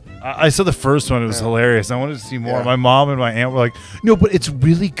 movies? I saw the first one. It was hilarious. I wanted to see more. Yeah. My mom and my aunt were like, "No, but it's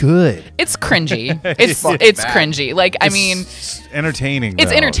really good. It's cringy. It's fucking bad. cringy. Like I mean, It's entertaining.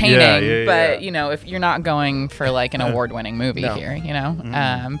 it's though. entertaining, Yeah, but you know, if you're not going for like an award-winning movie No. here, you know. It's But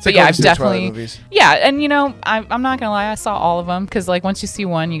like yeah, going I've to see the Twilight definitely, movies. yeah, and you know, I'm not gonna lie, I saw all of them because like once you see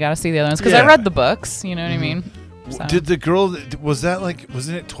one, you got to see the other ones because I Yeah. read the books. You know what I mean? So. Did the girl was that like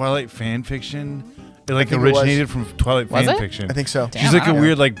wasn't it Twilight fan fiction? It like think it was. originated from Twilight Was fan it? fiction. I think so. Damn, She's like I a don't know.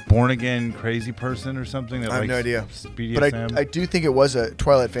 weird like born again crazy person or something. That I have likes no idea. BDSM. But I do think it was a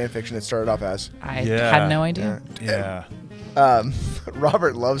Twilight fan fiction it started off as. I Yeah. had no idea. yeah,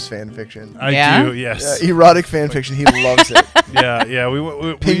 Robert loves fan fiction. I Yeah? do. Yes. Erotic fan fiction. He loves it. yeah. We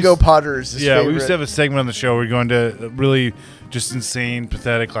Pingo used- Potter is his Yeah, favorite. we used to have a segment on the show. We're going to really just insane,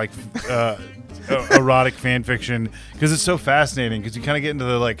 pathetic, like erotic fan fiction because it's so fascinating. Because you kind of get into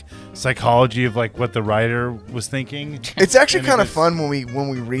the like psychology of like what the writer was thinking. It's actually And it kind of was- fun when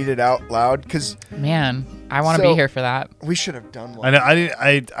we read it out loud because Man, I want to So- be here for that. we should have done I one. know.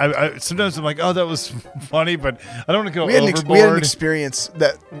 I sometimes I'm like, oh, that was funny, but I don't want to go We had, overboard. we had an experience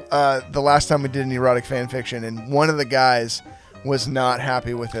that the last time we did an erotic fan fiction, and one of the guys was not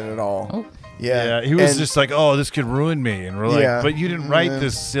happy with it at all. Oh. Yeah, he was And- just like, "Oh, this could ruin me," and we're like, Yeah. "But you didn't write Yeah.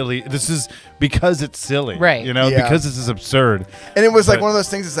 this silly. This is because it's silly, Right. You know, Yeah. because this is absurd." and it was like but- one of those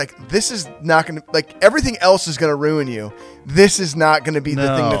things. It's like this is not gonna like everything else is gonna ruin you. This is not gonna be the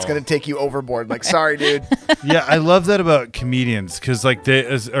thing that's No. gonna take you overboard. Like, sorry, dude. Yeah, I love that about comedians because like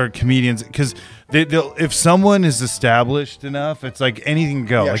or comedians because they'll if someone is established enough, it's like anything can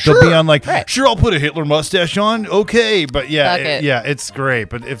go. Yeah, like they'll be sure. on like, Right. sure, I'll put a Hitler mustache on, okay, but yeah, Fuck it. yeah, it's great.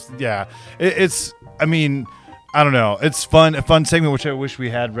 But if it's I mean. I don't know. It's fun, a fun segment, which I wish we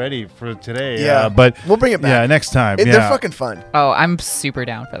had ready for today. Yeah. But We'll bring it back. Yeah, next time. They're yeah. fucking fun. Oh, I'm super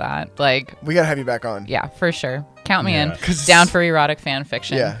down for that. Like, We gotta have you back on. yeah, for sure. Count me Yeah. in. 'Cause- Down for erotic fan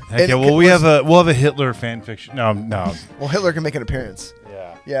fiction. Yeah. Heck And yeah. it Well, was- we'll have a Hitler fan fiction. No. Well, Hitler can make an appearance. Yeah.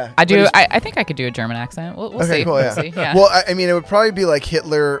 Yeah. I But do. he's- I think I could do a German accent. We'll Okay, see. cool. We'll Yeah. see. Yeah. Well, I mean, it would probably be like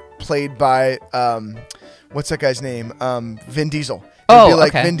Hitler played by what's that guy's name? Vin Diesel. It would Oh, be like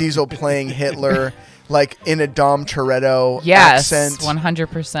okay. Vin Diesel playing Hitler, like in a Dom Toretto yes, accent.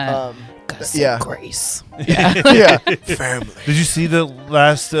 100%. yeah. Grace. Yeah. Family. Did you see the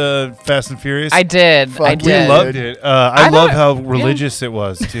last Fast and Furious? I did. Fuck, I we We did. loved it. I I love thought- how yeah. religious it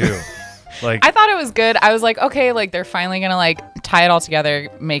was too. Like I thought it was good. I was like, okay, like they're finally gonna like tie it all together,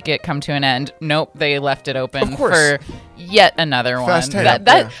 make it come to an end. Nope, they left it open Of course. for yet another Fast one. 10,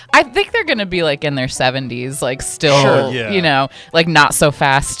 That yeah. I think they're gonna be like in their 70s, like still, Sure. Yeah. you know, like not so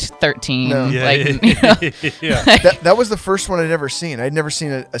fast 13. No. yeah, Like, yeah, you know. yeah. That was the first one I'd ever seen. I'd never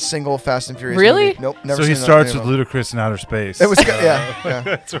seen a single Fast and Furious Really? movie. Nope, never So seen he that starts any with of them. Ludacris in outer space. It was yeah.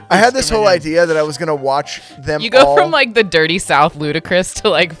 That's where I he's had this coming whole in. idea that I was gonna watch them. You go all. from like the dirty South Ludacris to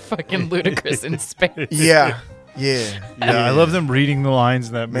like fucking Ludacris in space. Yeah. Yeah, I love them reading the lines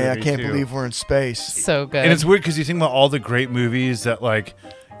in that movie. Man, I can't too. believe we're in space. So good. And it's weird because you think about all the great movies that like,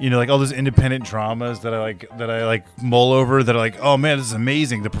 you know, like all those independent dramas that I like mull over that are like, oh man, this is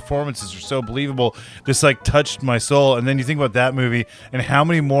amazing. The performances are so believable. This like touched my soul. And then you think about that movie and how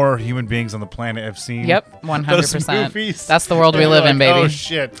many more human beings on the planet have seen. Yep, those 100%. movies. That's the world we And live you're in, like, baby. Oh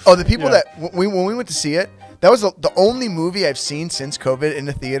shit. Oh, the people Yeah. that when we went to see it, that was the only movie I've seen since COVID in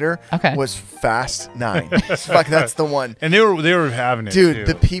the theater. Okay. Was Fast 9. Fuck, that's the one. And they were having it, Dude, too.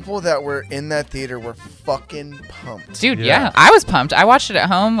 the people that were in that theater were fucking pumped. Dude, Yeah. yeah. I was pumped. I watched it at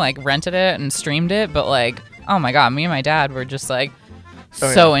home, like rented it and streamed it, but like, oh my god, me and my dad were just like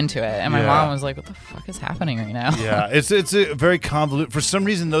Oh, so into it. And my Yeah. mom was like, what the fuck is happening right now? Yeah, it's a very convoluted. For some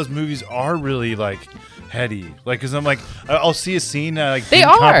reason, those movies are really like heady. Like, cause I'm like, I'll see a scene, and I like They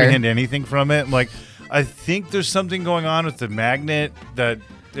didn't are. comprehend anything from it. I'm like, I think there's something going on with the magnet that.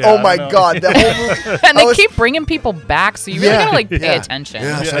 Yeah, Oh I my don't know. god, that whole movie. And they I was- keep bringing people back, so you really Yeah. gotta like pay Yeah. attention.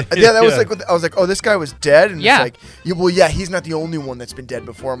 Yeah, so- Yeah, yeah, that was yeah. like I was like, oh, this guy was dead, and Yeah. it's like, well, yeah, he's not the only one that's been dead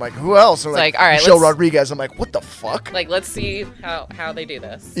before. I'm like, who else? And like, all right, Michelle let's- Rodriguez. I'm like, what the fuck? Like, let's see how they do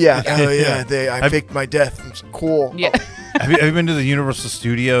this. Yeah, oh Yeah. yeah, I I've- faked my death. It's cool. Yeah. Have you been to the Universal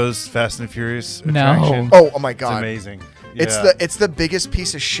Studios Fast and Furious No. attraction? Oh my It's god, amazing. it's Yeah. it's the biggest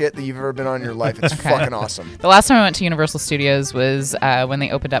piece of shit that you've ever been on in your life. It's Okay. fucking awesome. The last time I went to Universal Studios was when they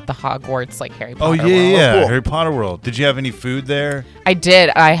opened up the Hogwarts like Harry Oh Potter yeah, world. yeah, cool. Harry Potter World. Did you have any food there? I did.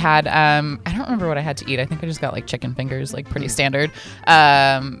 I had I don't remember what I had to eat. I think I just got like chicken fingers, like pretty standard.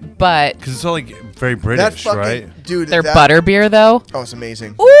 But Because it's all like very That British, fucking right? dude. their that, butter beer though. Oh, it's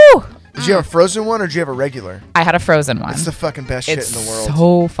amazing. Ooh, Did you have a frozen one or did you have a regular? I had a frozen one. It's the fucking best It's shit in the world.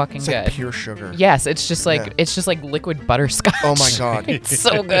 so fucking It's good. like pure sugar. Yes, it's just like Yeah. it's just like liquid butterscotch. Oh my God. It's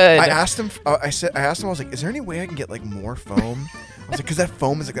so good. I asked him. I asked him. I was like, "Is there any way I can get like more foam?" I was like, "Cause that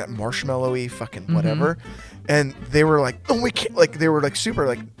foam is like that marshmallowy fucking Mm-hmm. whatever." And they were like, "Oh, we can't." Like they were like super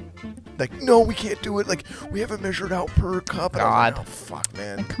like, no, we can't do it. Like we have it measured out per cup. And I was like, God. oh fuck,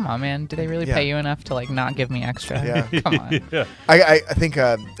 man. Come on, man. Do they really Yeah. pay you enough to like not give me extra? Yeah. Come on. Yeah. I think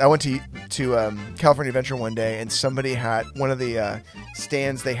I went to California Adventure one day, and somebody had one of the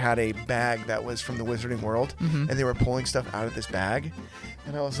stands. They had a bag that was from the Wizarding World, Mm-hmm. and they were pulling stuff out of this bag.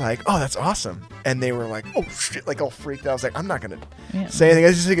 And I was like, "Oh, that's awesome!" And they were like, "Oh shit!" Like all freaked out. I was like, "I'm not gonna Yeah. say anything." I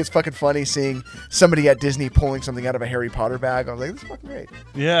just think it's fucking funny seeing somebody at Disney pulling something out of a Harry Potter bag. I was like, "This is fucking great."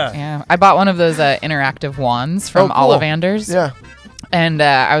 Yeah. Yeah. I bought one of those interactive wands from Oh, cool. Ollivanders. Yeah. And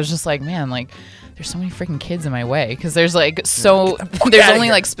I was just like, man, like, there's so many freaking kids in my way because there's like so there's outta only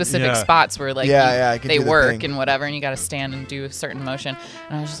here. like specific Yeah. spots where like I can they do the work thing. and whatever, and you got to stand and do a certain motion.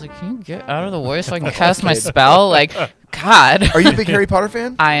 And I was just like, can you get out of the way so I can cast my spell? Like, God. Are you a big Harry Potter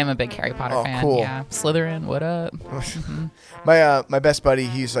fan? I am a big Harry Potter Oh, fan. cool. Yeah, Slytherin, what up? My best buddy,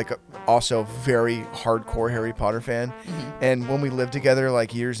 he's like also very hardcore Harry Potter fan. Mm-hmm. And when we lived together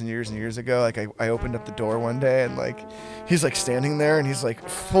like years and years and years ago, like I opened up the door one day and like he's like standing there and he's like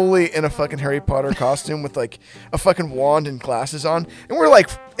fully in a fucking Harry Potter costume with like a fucking wand and glasses on, and we're like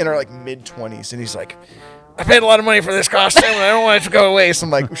in our like mid-20s, and he's like, "I paid a lot of money for this costume and I don't want it to go away." So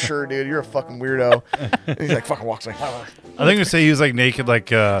I'm like, "Sure, dude, you're a fucking weirdo." And he's like fucking walks like, I think we say he was like naked, like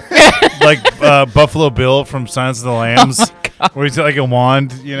Buffalo Bill from Silence of the Lambs, where he's got like a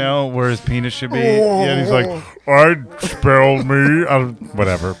wand, you know, where his penis should be. Yeah, and he's like, "I spelled me,"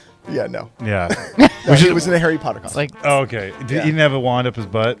 whatever. yeah, no. Yeah. No, he was in a Harry Potter It's costume. like, Oh, okay. He didn't have a wand up his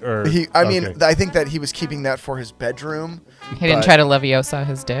butt, or I mean, okay. I think that he was keeping that for his bedroom. he didn't but- try to Leviosa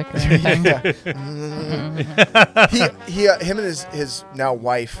his dick or anything. Him and his now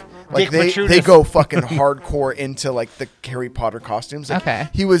wife, like Dick they Protrudus. go fucking hardcore into like the Harry Potter costumes. Like, Okay.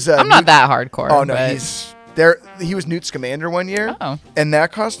 he was. I'm not that hardcore. Oh no, but- he's there. He was Newt Scamander one year, Oh. and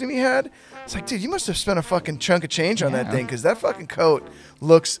that costume he had. It's like, dude, you must have spent a fucking chunk of change on that Yeah. thing, because that fucking coat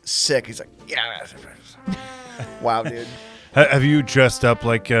looks sick. He's like, yeah. Wow, dude. Have you dressed up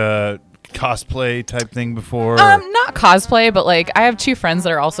like a cosplay type thing before? Not cosplay, but like I have two friends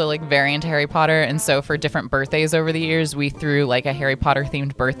that are also like very into Harry Potter, and so for different birthdays over the years, we threw like a Harry Potter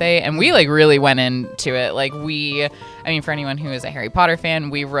themed birthday, and we like really went into it. Like I mean, for anyone who is a Harry Potter fan,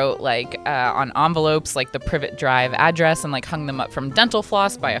 we wrote like on envelopes like the Privet Drive address and like hung them up from dental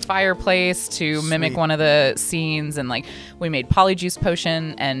floss by a fireplace to mimic Sweet. one of the scenes, and like we made Polyjuice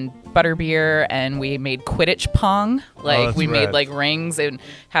Potion and butterbeer, and we made Quidditch Pong. Like that's we made rad. like rings and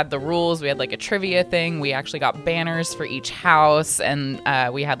had the rules. We had like a trivia thing. We actually got banners for each house, and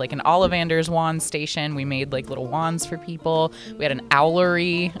we had like an Ollivanders wand station. We made like little wands for people. We had an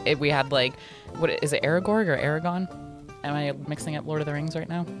owlery. We had like, what is it, Aragorn or Aragon? Am I mixing up Lord of the Rings right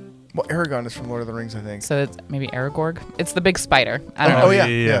now? Well, Aragorn is from Lord of the Rings, I think. So it's maybe Aragorn. It's the big spider. I don't know. Oh,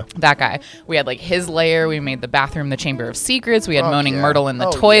 yeah. That guy. We had like his lair. We made the bathroom the Chamber of Secrets. We had Oh, Moaning yeah. Myrtle in the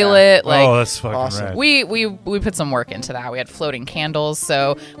Oh, toilet. Like oh, that's fucking awesome. rad. we put some work into that. We had floating candles,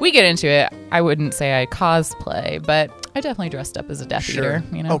 so we get into it. I wouldn't say I cosplay, but I definitely dressed up as a Death Eater.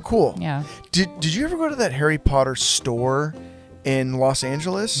 You know? Oh, cool. Yeah. Did you ever go to that Harry Potter store in Los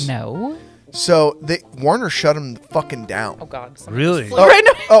Angeles? No. So Warner shut him fucking down. Oh God. Really? Oh, Right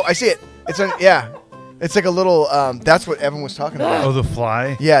now. oh, I see it. It's on. Yeah, it's like a little. That's what Evan was talking about. Oh, the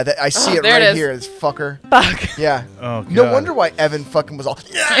fly. Yeah, I see it there right it is. here. This fucker. Fuck. Yeah. Oh, God. No wonder why Evan fucking was all.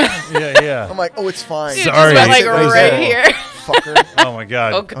 Yeah. Yeah. I'm like, oh, it's fine. Dude, Sorry. just went, like Sit right right there. here. Fucker. Oh my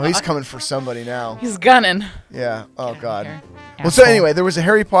God. Oh, God. Oh, he's coming for somebody now. He's gunning. Yeah. Oh God. here. Well, so Asshole. anyway, there was a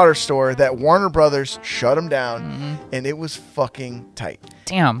Harry Potter store that Warner Brothers shut him down, and it was fucking tight.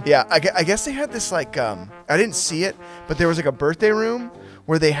 Damn. Yeah, I guess they had this like I didn't see it, but there was like a birthday room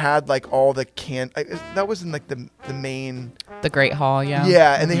where they had like all the that was in like the main. The Great Hall. Yeah.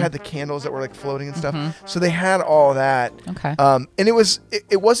 Yeah, and they had the candles that were like floating and stuff. So they had all that. Okay. And it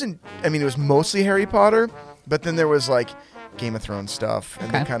wasn't. I mean, it was mostly Harry Potter, but then there was like Game of Thrones stuff,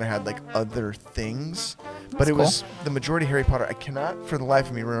 and they Okay. kind of had like other things. But That's it was the majority Harry Potter. I cannot for the life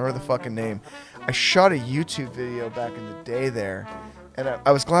of me remember the fucking name. I shot a YouTube video back in the day there, and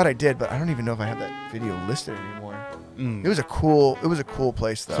I was glad I did, but I don't even know if I have that video listed anymore. It was a cool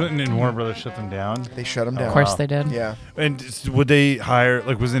place though. So, and Warner Brothers shut them down. They shut them down. Of course wow. they did. Yeah. And would they hire,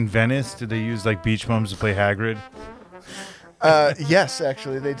 like, was it in Venice? Did they use like beach bums to play Hagrid? Yes,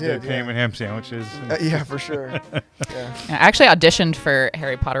 actually, they did. Ham and ham sandwiches. Yeah, for sure. Yeah. I actually auditioned for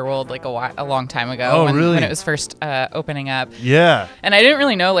Harry Potter World like a long time ago. Oh, when, really? When it was first opening up. Yeah. And I didn't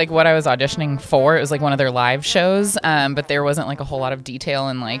really know like what I was auditioning for. It was like one of their live shows, but there wasn't like a whole lot of detail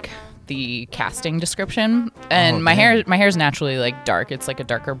in like the casting description. And my hair's naturally like dark. It's like a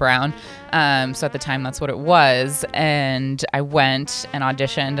darker brown. So at the time that's what it was. And I went and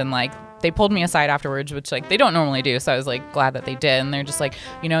auditioned and like they pulled me aside afterwards, which like they don't normally do. So I was like glad that they did. And they're just like,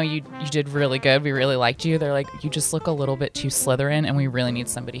 you did really good. We really liked you. They're like, you just look a little bit too Slytherin, and we really need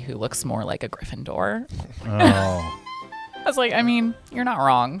somebody who looks more like a Gryffindor. Oh. I was like, I mean, you're not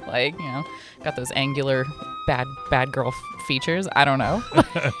wrong. Like, got those angular bad girl features. I don't know.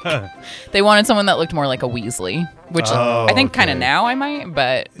 They wanted someone that looked more like a Weasley, which I think kind of now I might,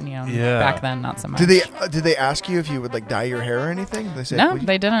 but back then not so much. Did they ask you if you would like dye your hair or anything? They said, no,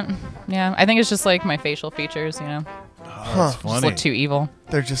 they didn't. Yeah, I think it's just like my facial features. That's just funny. look too evil.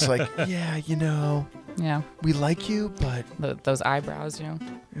 They're just like, Yeah, we like you, but those eyebrows.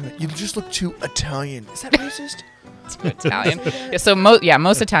 you just look too Italian. Is that racist? Italian. Yeah, so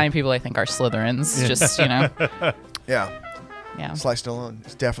most Italian people I think are Slytherins. Just Yeah. Sly Stallone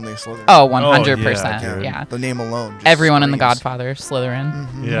is definitely a Slytherin. Oh, 100%. dude. Yeah. The name alone. Just Everyone in The screams. Godfather, Slytherin.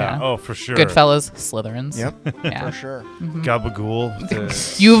 Mm-hmm. Yeah. Oh, for sure. Goodfellas, Slytherins. Yep. Yeah. For sure.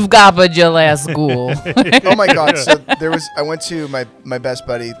 Gabagool. You've gobbled your last ghoul. Oh my God! So I went to my best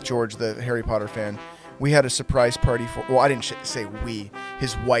buddy George, the Harry Potter fan. We had a surprise party for. Well, I didn't say we.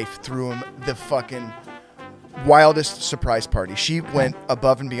 His wife threw him the fucking wildest surprise party. She went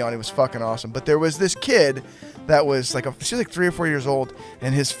above and beyond. It was fucking awesome. But there was this kid that was like she was like 3 or 4 years old,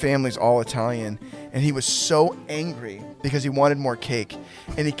 and his family's all Italian, and he was so angry because he wanted more cake,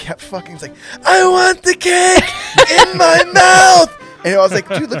 and he kept fucking like, I want the cake in my mouth. And I was like,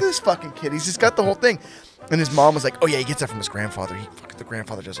 dude, look at this fucking kid. He's just got the whole thing. And his mom was like, oh yeah, he gets that from his grandfather. The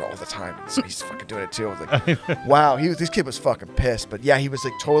grandfather does it all the time. So he's fucking doing it too. I was like, wow, this kid was fucking pissed. But yeah, he was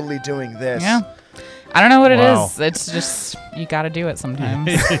like totally doing this. Yeah. I don't know what Wow. it is. It's just, you got to do it sometimes.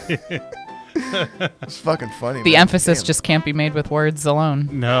 It's fucking funny. The man. emphasis Damn. just can't be made with words alone.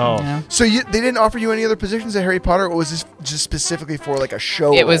 No. Yeah. So they didn't offer you any other positions at Harry Potter, or was this just specifically for like a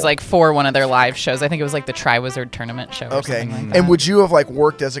show? It was role? like for one of their live shows. I think it was like the Triwizard Tournament show or Okay. something like that. And would you have like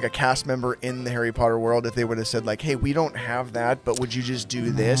worked as like a cast member in the Harry Potter world if they would have said like, hey, we don't have that, but would you just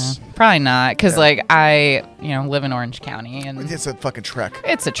do this? Probably not, because Yeah. like I, live in Orange County, and It's a fucking trek.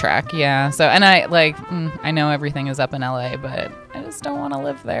 it's a trek, yeah. So, and I like, I know everything is up in LA, but I just don't want to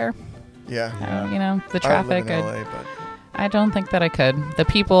live there. Yeah. The I live traffic. in LA, but I don't think that I could. The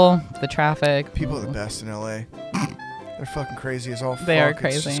people, the traffic. people are the best in LA. They're fucking crazy as all fuck. They are It's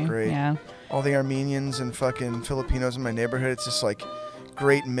crazy. just great. Yeah. All the Armenians and fucking Filipinos in my neighborhood, it's just like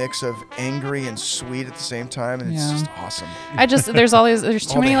great mix of angry and sweet at the same time, and it's Yeah. just awesome. There's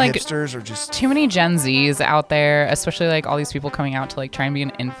too All many the like hipsters are just too many Gen Zs out there, especially like all these people coming out to like try and be an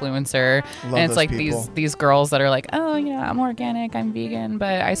influencer. Love and it's those like people. these girls that are like, oh yeah, I'm organic, I'm vegan,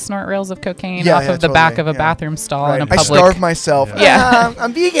 but I snort rails of cocaine Yeah, off yeah, of the back totally, of a yeah. bathroom stall right. in a I public. starve myself. Yeah.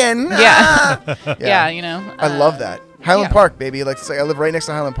 I'm vegan. Yeah. Yeah. Yeah, I love that. Highland yeah. Park, baby. Like, it's like I live right next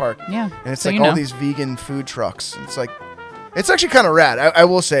to Highland Park. Yeah. And it's So like you all know. these vegan food trucks. It's like, it's actually kind of rad. I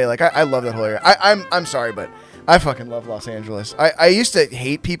will say, like, I love that whole area. I'm sorry, but I fucking love Los Angeles. I used to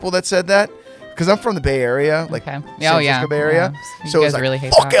hate people that said that because I'm from the Bay Area, like Okay. San Yeah, oh, yeah. Francisco Bay Area. Yeah. So You it's guys like, really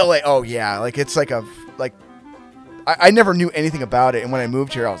hate fuck that. LA. Oh yeah, like it's like I never knew anything about it, and when I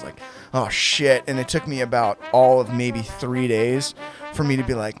moved here, I was like, oh shit. And it took me about all of maybe 3 days for me to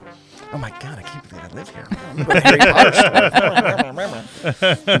be like, oh my god, I can't believe I live here. I'm gonna go to Harry Potter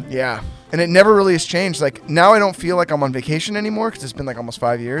store. Yeah. And it never really has changed. Like, now I don't feel like I'm on vacation anymore because it's been like almost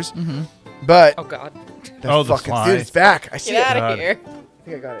 5 years. Mm-hmm. But Oh God. that Oh, the fucking fly. dude, it's back. I see Get it. out God. of here. I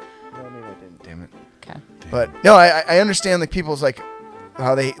think I got it. No, maybe I didn't. Damn it. Okay. But no, I understand like people's like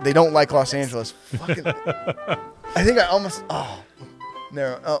how they don't like Los Angeles. Fucking. I think I almost. Oh.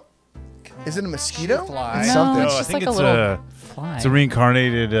 No. Oh. Is it a mosquito? Fly. It's No, something. it's I just think like a it's little fly. It's a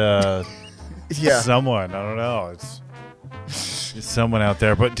reincarnated Yeah. someone. I don't know. It's someone out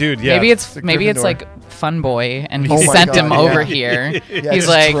there. But dude, yeah. Maybe it's a maybe Gryffindor. like Fun Boy, and he Oh my sent God, him yeah. over here. Yeah, He's just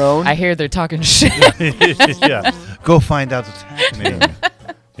like, drone. I hear they're talking shit. yeah. Go find out what's happening.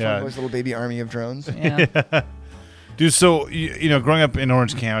 Yeah. Boy's little baby army of drones. Yeah. Dude, so you know, growing up in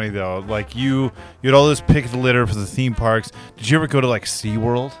Orange County though, like you had all this pick the litter for the theme parks. Did you ever go to like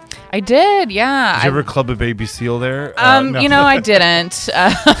SeaWorld? I did, yeah. Did you ever club a baby seal there? No. I didn't.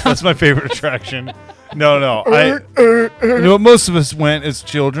 That's my favorite attraction. No. Most of us went as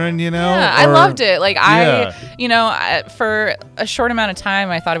children, you know. Yeah, I loved it. Like Yeah. for a short amount of time,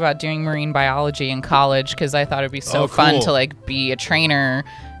 I thought about doing marine biology in college because I thought it'd be so Oh, fun cool. to like be a trainer,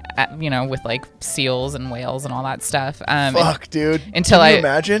 with like seals and whales and all that stuff. Fuck, dude. Until Can you I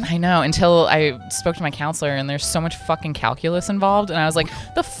imagine? I know. Until I spoke to my counselor, and there's so much fucking calculus involved, and I was like,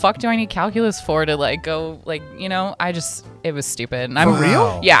 "The fuck do I need calculus for to like go like it was stupid." And I'm For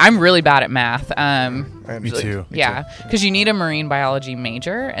real? Yeah, I'm really bad at math. Me too. Yeah, because you need a marine biology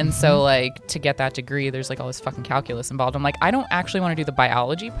major, and so like to get that degree, there's like all this fucking calculus involved. I'm like, I don't actually want to do the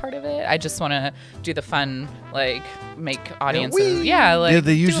biology part of it. I just want to do the fun, like make audiences. wee. Yeah, like Yeah,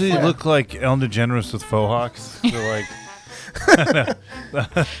 they do a usually flip. look like Ellen DeGeneres with faux hawks. They're like,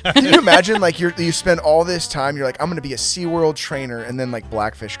 Can you imagine like you spend all this time, you're like, I'm gonna be a SeaWorld trainer, and then like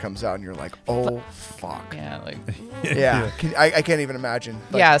Blackfish comes out and you're like, oh fuck. Yeah, like Yeah. I can't even imagine.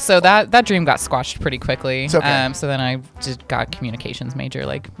 Like, yeah. So that dream got squashed pretty quickly. It's okay. So then I just got communications major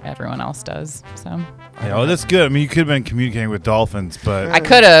like everyone else does. So oh, that's good. I mean, you could have been communicating with dolphins, but I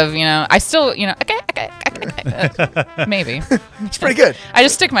could have, I still, okay, maybe. It's pretty good. I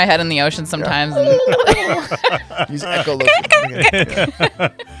just stick my head in the ocean sometimes. And Use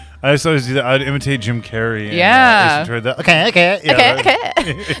echolocation. I just always do that. I'd imitate Jim Carrey. And, Yeah. Ace Ventura, okay. Yeah,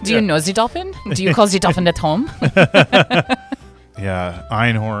 okay. Do you know the dolphin? Do you call the dolphin at home? Yeah,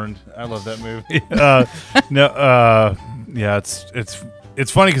 Einhorn. I love that movie. Yeah,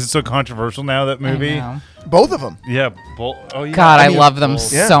 it's funny because it's so controversial now. That movie. I know. Both of them. Yeah. Oh yeah. God, I mean, love them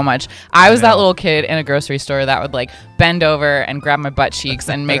both. Yeah. so much. I was know. that little kid in a grocery store that would like bend over and grab my butt cheeks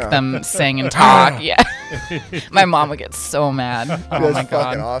and make Yeah. them sing and talk. Yeah. My mom would get so mad. Oh That's my God.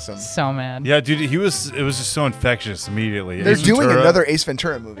 fucking awesome. So mad. Yeah, dude. It was just so infectious immediately. They're Ace doing Ventura- another Ace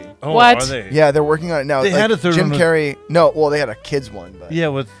Ventura movie. Oh, What? Are they? Yeah, they're working on it now. They had a third Jim one with- Carrey. No, well, they had a kids one, but Yeah,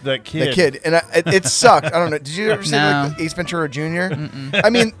 with that kid. the kid, and it sucked. I don't know. Did you ever see No. like Ace Ventura Jr.? I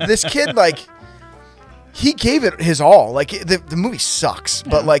mean, this kid like he gave it his all. Like the movie sucks,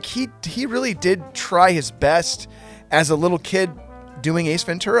 but like he really did try his best as a little kid doing Ace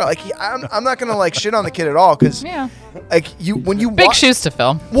Ventura. Like I'm not gonna like shit on the kid at all because Yeah. like when you Big shoes to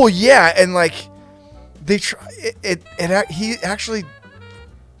fill. Well, yeah, and like they try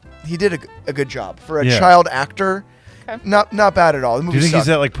he did a good job for a Yeah. child actor. Okay. Not bad at all. The movie Do you think sucked.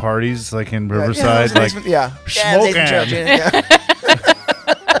 he's at like parties, like in Yeah, Riverside, yeah, like yeah. smoking? Yeah.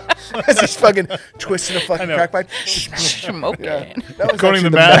 As he's fucking twisting a fucking know. crack pipe. Smoking. Yeah. That was Quoting actually the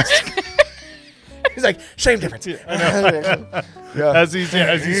mask. best. He's like, same difference. Yeah. as he's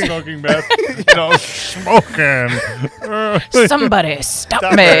smoking meth, smoking. Somebody stop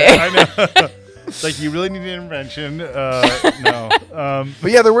Stop me. it. I know. It's like you really need an intervention. No.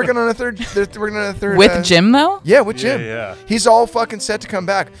 But yeah, they're working on a third. They're working on a third. With Jim though? Yeah, with Yeah, Jim. yeah. He's all fucking set to come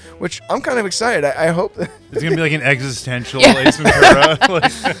back, which I'm kind of excited. I hope. It's gonna be like an existential Ace Ventura.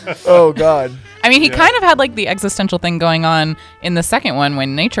 Like, Oh God. I mean, he kind of had like the existential thing going on in the second one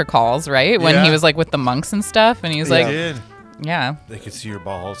when Nature Calls, right? When Yeah. he was like with the monks and stuff, and he was Yeah. like, did. yeah, They could see your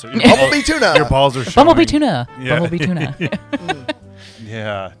balls. Bumblebee tuna. Your balls are showing. Bumblebee tuna, Yeah. Bumblebee tuna.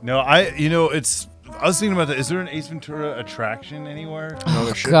 Yeah. No, I was thinking about that. Is there an Ace Ventura attraction anywhere? No,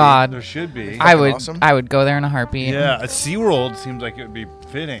 there should be. God, There should be. I would, awesome. I would go there in a heartbeat. Yeah, a SeaWorld seems like it would be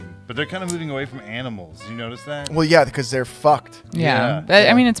fitting, but they're kind of moving away from animals. You notice that? Well, yeah, because they're fucked. Yeah, Yeah. But,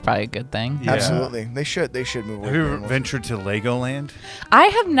 I mean, it's probably a good thing. Yeah. Absolutely. They should move away Have you from ever animals. ventured to Legoland? I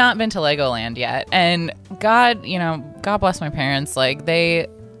have not been to Legoland yet, and God, God bless my parents. Like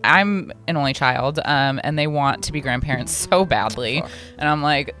I'm an only child, and they want to be grandparents so badly, and I'm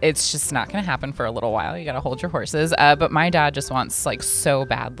like, it's just not gonna happen for a little while. You gotta hold your horses. But my dad just wants like so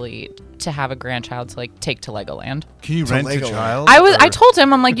badly to have a grandchild to like take to Legoland. Can you To rent a Legoland. child? I told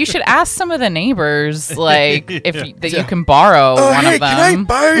him, I'm like, you should ask some of the neighbors, like you can borrow Oh, one hey, of them. can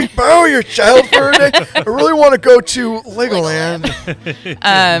I borrow your child for a day? I really want to go to Legoland.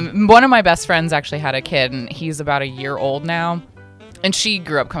 One of my best friends actually had a kid, and he's about a year old now. And she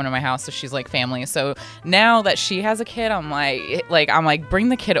grew up coming to my house, so she's like family. So now that she has a kid, I'm like, bring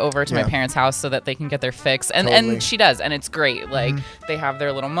the kid over to my Yeah. parents' house so that they can get their fix. And Totally. and she does, and it's great. Like they have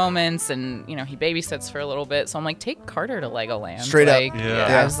their little moments, and he babysits for a little bit. So I'm like, take Carter to Legoland. Straight up. like,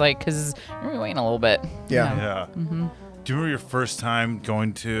 Yeah. I was like, because you're waiting a little bit. Yeah. Yeah. Mm-hmm. Do you remember your first time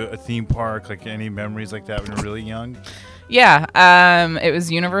going to a theme park? Like any memories like that when you were really young? Yeah, it was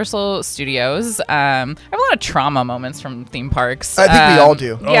Universal Studios. I have a lot of trauma moments from theme parks. I think we all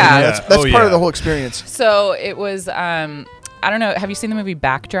do. Yeah. yeah. That's Oh, part yeah. of the whole experience. So it was I don't know. Have you seen the movie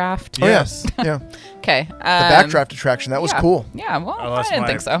Backdraft? Oh, Yes. yeah. Okay. The backdraft attraction. That was cool. Yeah, well, I I, lost didn't my-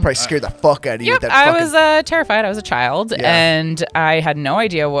 think so. Probably scared the fuck out of you. Yep, with that I fucking, was terrified. I was a child, Yeah. and I had no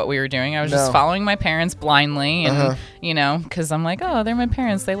idea what we were doing. I was just No. following my parents blindly, and because I'm like, oh, they're my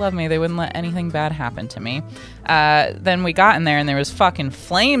parents. They love me. They wouldn't let anything bad happen to me. Then we got in there, and there was fucking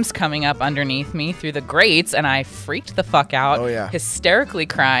flames coming up underneath me through the grates, and I freaked the fuck out, Oh, yeah. hysterically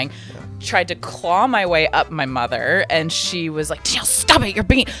crying. Tried to claw my way up my mother, and she was like, "Danielle, stop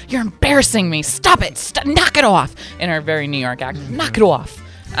it! You're embarrassing me! Stop it! Knock it off!" In her very New York accent, "Knock it off!"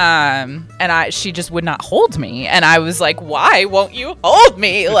 She just would not hold me, and I was like, "Why won't you hold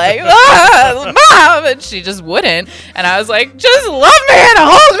me?" Like, Mom, and she just wouldn't, and I was like, "Just love me and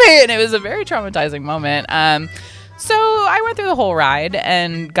hold me," and it was a very traumatizing moment. So I went through the whole ride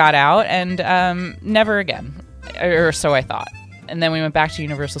and got out, and never again, or so I thought. And then we went back to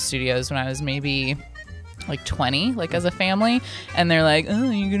Universal Studios when I was maybe like 20, like as a family. And they're like,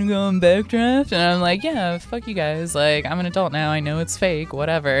 "Oh, you're going to go on Backdraft?" And I'm like, "Yeah, fuck you guys. Like, I'm an adult now. I know it's fake,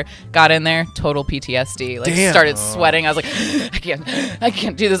 whatever." Got in there, total PTSD. Like, Damn. started sweating. I was like, I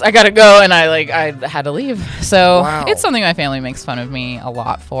can't do this. I got to go. And I had to leave. So Wow. it's something my family makes fun of me a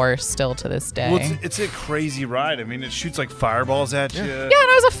lot for still to this day. Well, it's a crazy ride. I mean, it shoots like fireballs at you. Yeah, and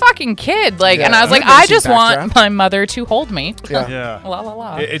I was a fucking kid. Like, Yeah, and I was I've like, never I seen just want Backdraft. my mother to hold me. Yeah. Yeah. La la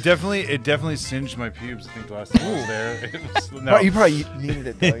la. It definitely singed my pubes. I think the last time I was there. It was, no. You probably needed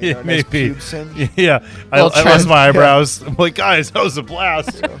it, though. You know, nice Maybe. pube singe. Yeah, I Little lost trim. my eyebrows. I'm like, guys, that was a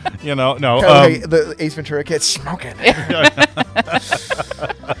blast. You know, no. Kinda like the Ace Ventura kid smoking.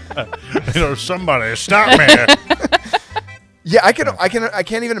 Somebody stop me. Yeah, I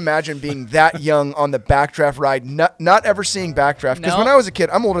can't even imagine being that young on the Backdraft ride, not ever seeing Backdraft. Because when No. I was a kid,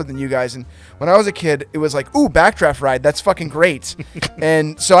 I'm older than you guys, and when I was a kid, it was like, ooh, Backdraft ride, that's fucking great.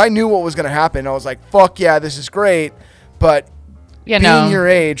 And so I knew what was gonna happen. I was like, fuck yeah, this is great. But Yeah, being no. your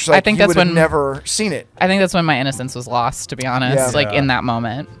age, like, I think you that's would have when- never seen it. I think that's when my innocence was lost, to be honest. Yeah. Like in that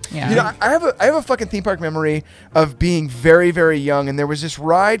moment. Yeah. You know, I have a fucking theme park memory of being very, very young, and there was this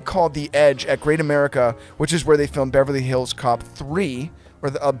ride called The Edge at Great America, which is where they filmed Beverly Hills Cop 3,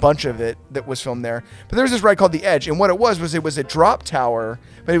 or a bunch of it that was filmed there. But there was this ride called The Edge, and what it was it was a drop tower,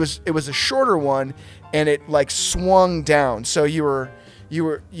 but it was a shorter one, and it like swung down. So you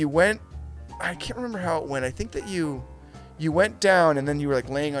went. I can't remember how it went. I think that you went down, and then you were like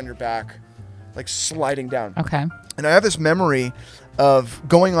laying on your back, like sliding down. Okay. And I have this memory of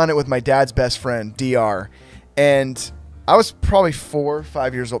going on it with my dad's best friend, DR. And I was probably 4 or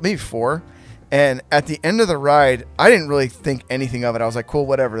 5 years old, maybe 4. And at the end of the ride, I didn't really think anything of it. I was like, cool,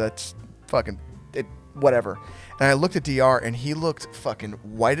 whatever. That's fucking it, whatever. And I looked at DR, and he looked fucking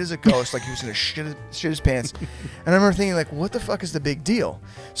white as a ghost, like he was going to shit his pants. And I remember thinking, like, what the fuck is the big deal?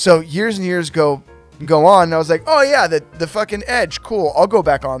 So years and years go on, and I was like, oh, yeah, the fucking Edge. Cool. I'll go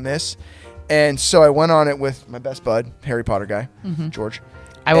back on this. And so I went on it with my best bud, Harry Potter guy, George.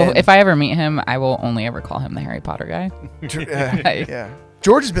 I will And- if I ever meet him, I will only ever call him the Harry Potter guy. Yeah.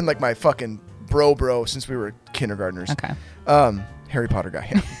 George has been like my fucking bro since we were kindergartners. Okay. Harry Potter guy.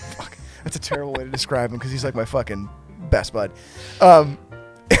 Yeah. Fuck. That's a terrible way to describe him because he's like my fucking best bud. And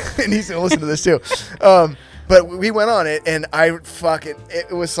he's going to listen to this too. But we went on it, and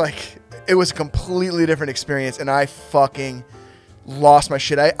it was a completely different experience, and I fucking lost my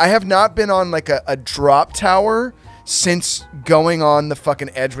shit. I have not been on like a drop tower since going on the fucking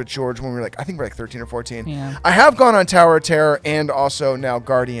Edge with George when we were like, I think we're like 13 or 14. Yeah. I have gone on Tower of Terror and also now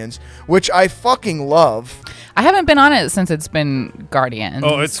Guardians, which I fucking love. I haven't been on it since it's been Guardians.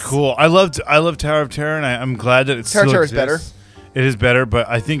 Oh, it's cool. I love Tower of Terror, and I'm glad that it's Tower of still Terror is better. exists. It is better, but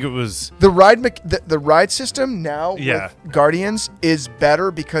I think it was. The ride system now Yeah. with Guardians is better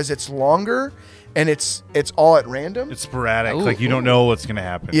because it's longer and it's all at random. It's sporadic. Ooh, like you don't know what's gonna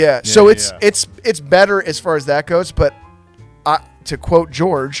happen. Yeah, so it's better as far as that goes. But to quote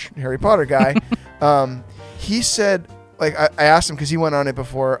George, Harry Potter guy, he said, like, I asked him because he went on it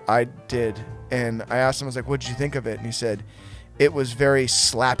before I did, and I asked him, I was like, "What did you think of it?" And he said, "It was very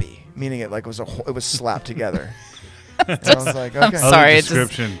slappy," meaning it like it was slapped together. And I was like, I'm okay. sorry. the It's just,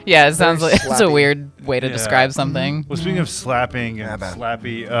 description. yeah, it sounds Very like it's a slappy. weird way to Yeah. describe something. Well, speaking of slapping and man.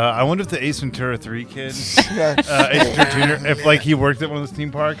 slappy, I wonder if the Ace Ventura 3 kid, Yeah. Ace Ventura Jr., if like he worked at one of those theme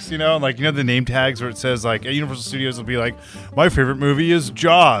parks, you know, like the name tags where it says like at Universal Studios will be like, my favorite movie is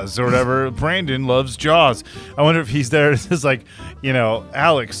Jaws or whatever. Brandon loves Jaws. I wonder if he's there. It says like,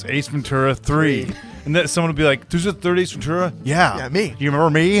 Alex Ace Ventura 3, and then someone would be like, "There's a third Ace Ventura." Yeah, me. You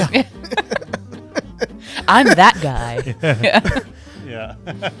remember me? I'm that guy.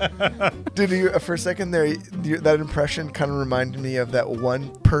 Yeah. Dude, for a second there, that impression kind of reminded me of that one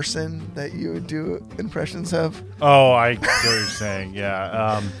person that you would do impressions of. Oh, I get what you're saying.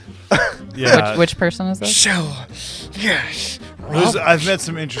 Yeah. Yeah. Which person is this? Yes. I've met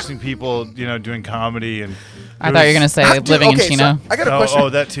some interesting people, doing comedy, and I thought you were gonna say living in Chino. So I got a question. Oh,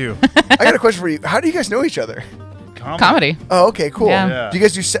 that too. I got a question for you. How do you guys know each other? Comedy. Oh, okay, cool. Yeah. Do you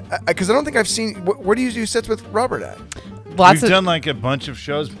guys do? Because I don't think I've seen. Where do you do sets with Robert at? Lots We've of. done like a bunch of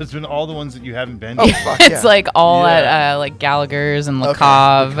shows, but it's been all the ones that you haven't been Oh, to. fuck It's yeah. like all Yeah. at like Gallagher's and Le Okay.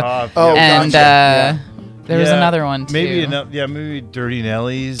 Cave. Oh, And gotcha. there was Yeah. another one too. Maybe Dirty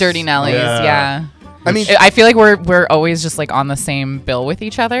Nellies. Dirty Nellies. Yeah. I mean, I feel like we're always just like on the same bill with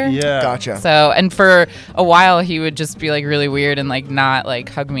each other. Yeah. gotcha. So, and for a while he would just be like really weird and like not like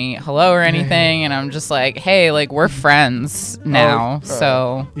hug me hello or anything, and I'm just like, hey, like we're friends now.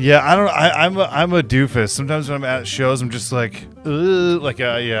 So Yeah, I don't know. I'm a doofus. Sometimes when I'm at shows, I'm just like, ugh,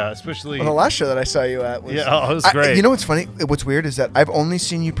 especially. Well, the last show that I saw you at was. Yeah, it was great. You know what's funny? What's weird is that I've only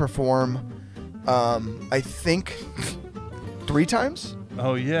seen you perform, I think, 3 times,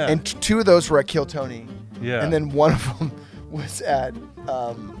 Oh yeah. and 2 of those were at Kill Tony, yeah. and then one of them was at,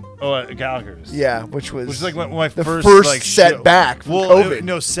 at Gallagher's. yeah, which was Which is like my the first first set show. back from Well,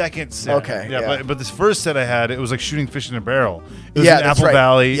 COVID. second set. Okay, yeah. But this first set I had, it was like shooting fish in a barrel. It was Yeah, in that's Apple right.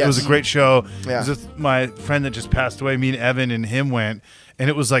 Valley. It Yes. was a great show. Yeah. It was with my friend that just passed away. Me and Evan and him went, and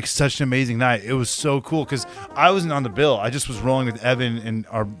it was like such an amazing night. It was so cool because I wasn't on the bill. I just was rolling with Evan and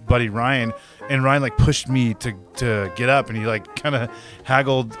our buddy Ryan, and Ryan like pushed me to get up, and he like kind of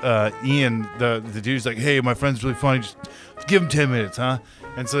haggled Ian, the dude's like, hey, my friend's really funny. Just give him 10 minutes, huh?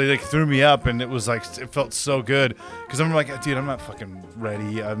 And so he like threw me up, and it was like it felt so good because I'm like, dude, I'm not fucking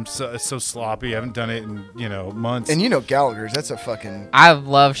ready. I'm so sloppy. I haven't done it in months. And Gallagher's, that's a fucking. I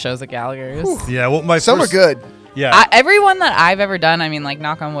love shows at Gallagher's. yeah, well, my Some first, are good. Yeah, Everyone that I've ever done, I mean, like,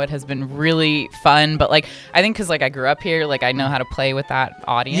 knock on wood, has been really fun. But, like, I think because, like, I grew up here, like, I know how to play with that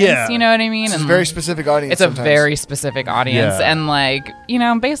audience. Yeah. You know what I mean? It's a And very specific audience. it's a sometimes. very specific audience. Yeah. And, like,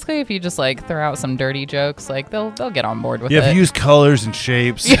 basically, if you just, like, throw out some dirty jokes, like, they'll get on board with yeah. it. If you use colors and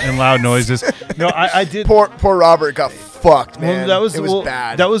shapes and loud noises. No, I did. Poor Robert got fucked, man. Well, it was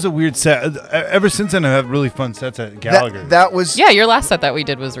bad. That was a weird set. Ever since then, I have really fun sets at Gallagher. That was. Yeah, your last set that we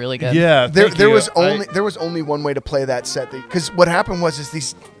did was really good. Yeah, There thank you. there was only one way to play that set because what happened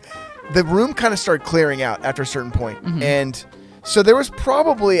was the room kind of started clearing out after a certain point. And so there was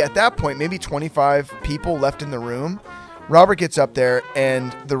probably at that point maybe 25 people left in the room. Robert gets up there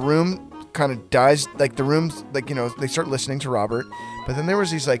and the room kind of dies, like the room's like they start listening to Robert, but then there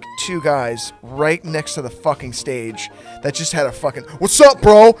was these like 2 guys right next to the fucking stage that just had a fucking what's up,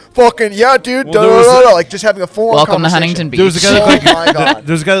 bro, fucking yeah, dude, Well, there was like just having a full Welcome to Huntington Beach. There was a guy that Oh looked like my God.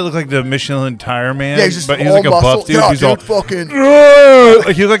 there's a guy that looked like the Michelin tire man. Yeah, he's just but he's all like a muscle. buff dude. Yeah, He's dude, all fucking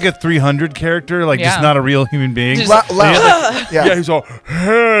like he looked like a 300 character, like just Yeah. not a real human being. Just- loud. Yeah, he's all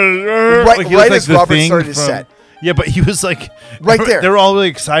Right- like he right looked as like the Robert thing started his from- set. Yeah, but he was like Right there. They were all really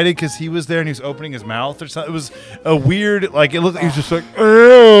excited because he was there and he was opening his mouth or something. It was a weird, like it looked. He was just like,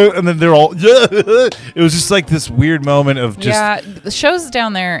 and then they're all. It was just like this weird moment of just. Yeah, the shows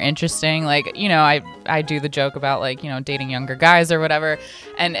down there are interesting. Like, I do the joke about like, dating younger guys or whatever.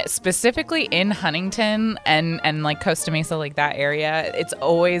 And specifically in Huntington and like Costa Mesa, like that area, it's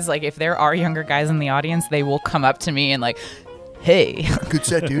always like if there are younger guys in the audience, they will come up to me and like, hey, Good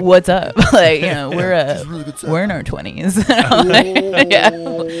set, dude. what's up? Like, we're It's a really good set. we're in our 20s. I'm like, yeah.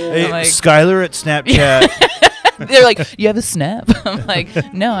 Hey, I'm like- Skylar at Snapchat. They're like, you have a snap? I'm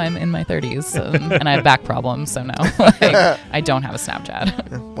like, no, I'm in my 30s and I have back problems, so no. Like, I don't have a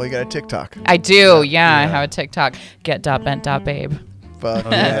Snapchat. Well, you got a TikTok. I do, yeah. I have a TikTok, get.bent.babe. Fuck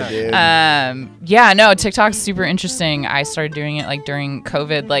yeah. yeah, dude. Yeah, no, TikTok's super interesting. I started doing it like during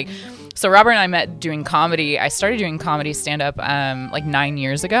COVID. Like, so Robert and I met doing comedy. I started doing comedy stand-up like 9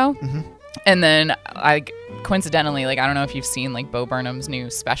 years ago. And then I coincidentally, like, I don't know if you've seen like Bo Burnham's new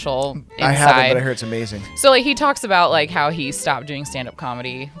special Inside. I haven't, but I heard it's amazing. So like he talks about like how he stopped doing stand-up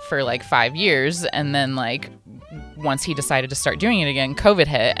comedy for like 5 years, and then like once he decided to start doing it again, COVID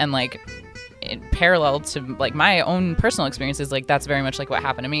hit, and like in parallel to like my own personal experiences, like that's very much like what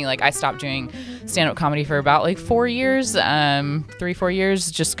happened to me. Like I stopped doing stand-up comedy for about like 4 years, 3-4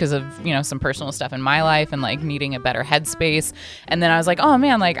 years, just because of some personal stuff in my life and like needing a better headspace. And then I was like, oh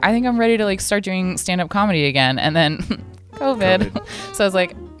man, like I think I'm ready to like start doing stand-up comedy again. And then COVID. So I was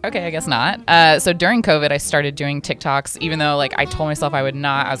like, okay, I guess not. So during COVID, I started doing TikToks, even though like I told myself I would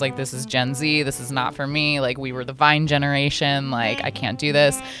not. I was like, this is Gen Z. This is not for me. Like we were the Vine generation. Like I can't do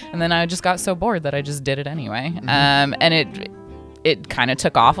this. And then I just got so bored that I just did it anyway. And it kind of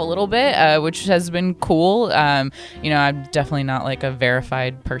took off a little bit, which has been cool. You know, I'm definitely not like a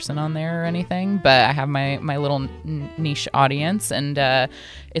verified person on there or anything, but I have my little niche audience, and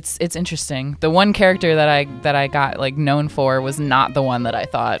it's interesting. The one character that I got like known for was not the one that I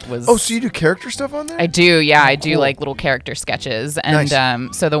thought was. Oh, so you do character stuff on there? I do, yeah. I do Cool. like little character sketches, and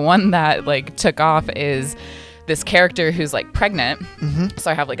Nice. so the one that like took off is this character who's like pregnant. So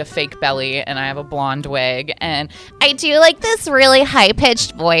I have like a fake belly and I have a blonde wig, and I do like this really high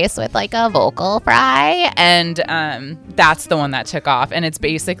pitched voice with like a vocal fry, and that's the one that took off, and it's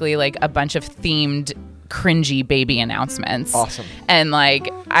basically like a bunch of themed cringy baby announcements. Awesome. And like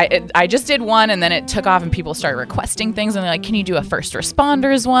I just did one, and then it took off and people started requesting things, and they're like, can you do a first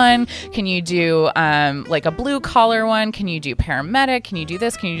responders one? Can you do like a blue collar one? Can you do paramedic? Can you do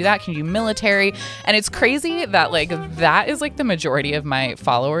this? Can you do that? Can you do military? And it's crazy that like that is like the majority of my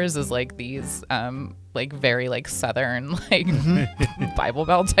followers is like these like very like Southern like Bible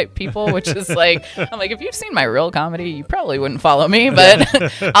Belt type people, which is like, I'm like, if you've seen my real comedy, you probably wouldn't follow me,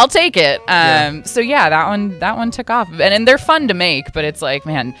 but I'll take it. So yeah, that one took off, and they're fun to make, but it's like,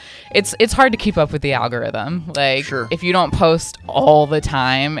 man, it's hard to keep up with the algorithm. Like Sure. if you don't post all the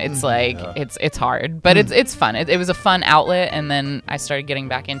time, it's like it's hard, but it's fun. It was a fun outlet, and then I started getting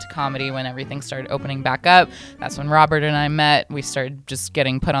back into comedy when everything started opening back up. That's when Robert and I met. We started just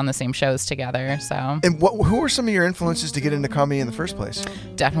getting put on the same shows together. So And who were some of your influences to get into comedy in the first place?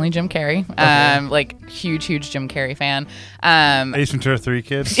 definitely Jim Carrey. Like huge Jim Carrey fan. Ace Ventura 3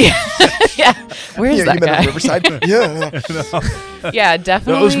 kids. Yeah, where's You that met at guy? Riverside? yeah. Yeah,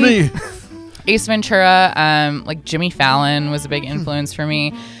 definitely. That was me. Ace Ventura. Like Jimmy Fallon was a big influence for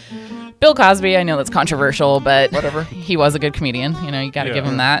me. Bill Cosby, I know that's controversial, but Whatever. he was a good comedian. You know, you got to Yeah. give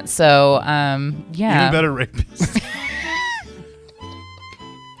him that. So, yeah. Even better rapist.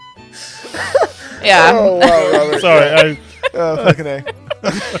 Yeah. Oh, wow, Robert. Sorry. Fucking A.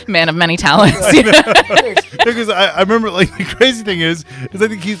 Man of many talents. Because I remember, like, the crazy thing is I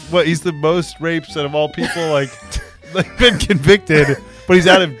think he's the most rapes out of all people, like been convicted, but he's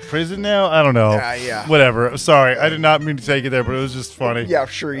out of prison now. I don't know. Yeah. Whatever. Sorry, I did not mean to take it there, but it was just funny. Yeah,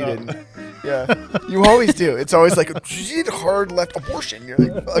 sure you didn't. Yeah. You always do. It's always like, you did hard left abortion. You're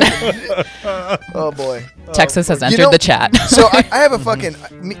like, fucking, oh, boy. Texas has You entered know- the chat. So I have a fucking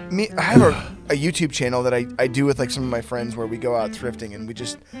I have a YouTube channel that I do with like some of my friends where we go out thrifting and we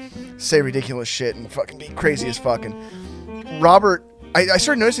just say ridiculous shit and fucking be crazy as fuck. And Robert, I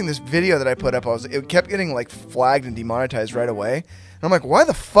started noticing this video that I put up. It kept getting like flagged and demonetized right away. And I'm like, why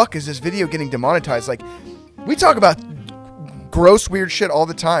the fuck is this video getting demonetized? Like, we talk about gross, weird shit all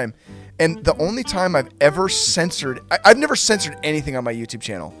the time. And the only time I've ever censored, I've never censored anything on my YouTube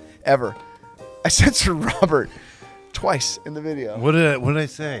channel, ever. I censored Robert twice in the video. What did I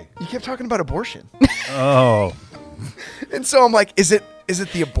say? You kept talking about abortion. Oh. And so I'm like, is it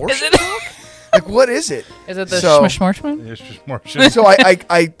the abortion talk? Like, what is it? Is it the So- Schmishmorchman? It's just more shit. So I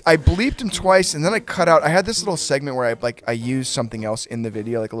bleeped him twice, and then I cut out. I had this little segment where I used something else in the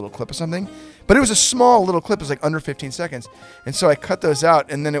video, like a little clip of something, but it was a small little clip. It was like under 15 seconds, and so I cut those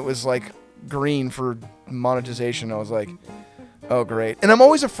out, and then it was like green for monetization. I was like, oh great. And I'm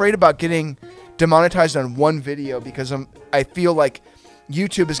always afraid about getting demonetized on one video because I feel like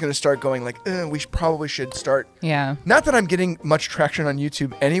YouTube is going to start going like, probably should start. Yeah. Not that I'm getting much traction on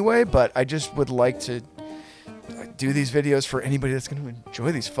YouTube anyway, but I just would like to do these videos for anybody that's going to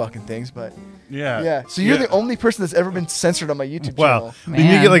enjoy these fucking things. But yeah, so you're the only person that's ever been censored on my YouTube Wow. channel. Then you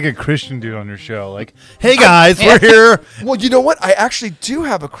Man. get like a Christian dude on your show, like, hey guys, we're here. Well, you know what? I actually do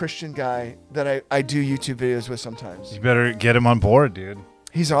have a Christian guy that I do YouTube videos with sometimes. You better get him on board, dude.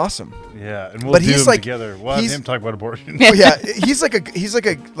 He's awesome. Yeah, and we'll But do he's them like- together. We'll have he's- him talk about abortion. Oh, yeah, he's like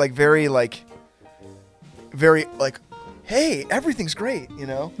a very hey, everything's great, you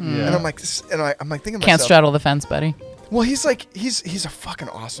know. Yeah. And I'm like, I'm like thinking to Can't myself, straddle the fence, buddy. well, he's like he's a fucking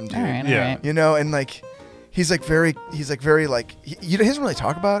awesome dude. All right. Yeah. All right. You know, and like he doesn't really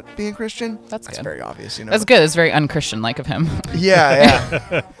talk about being Christian. That's good. very obvious, you know. That's good. It's very unchristian like of him.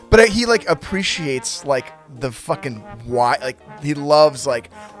 Yeah. But he like appreciates like the fucking he loves like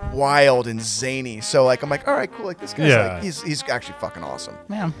wild and zany. So like I'm like, all right, cool. Like this guy's Yeah. like he's actually fucking awesome.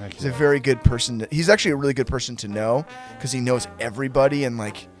 Man. He's a very good person. He's actually a really good person to know because he knows everybody and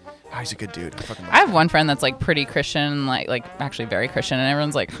like he's a good dude. I fucking love I have one friend that's like pretty Christian, like actually very Christian, and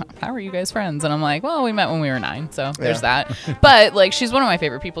everyone's like, "How are you guys friends?" And I'm like, "Well, we met when we were 9, so there's that." But like, she's one of my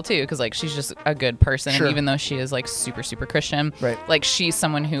favorite people too, because like she's just a good person, Sure. and even though she is like super Christian, Right. like she's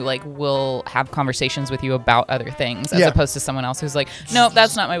someone who like will have conversations with you about other things, as Yeah. opposed to someone else who's like, "Nope,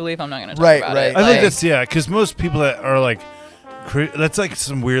 that's not my belief. I'm not going to talk Right, about right. it." I Like, think that's because most people that are like, that's like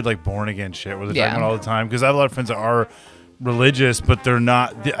some weird like born again shit where they're Yeah. talking about all the time. Because I have a lot of friends that are religious, but they're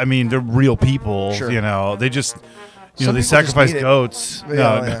not. I mean, they're real people. Sure. You know, they just. You Some know, they people just sacrifice need it. goats.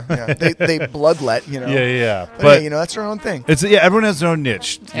 Yeah. They bloodlet, you know. Yeah. But But hey, you know, that's their own thing. it's everyone has their own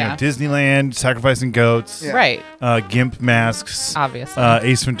niche. You Yeah. know, Disneyland, sacrificing goats. Yeah. Right. Gimp masks. Obviously.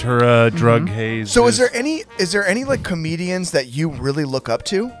 Ace Ventura, drug haze. So is there any like comedians that you really look up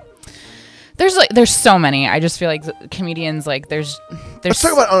to? There's so many. I just feel like comedians, like there's Let's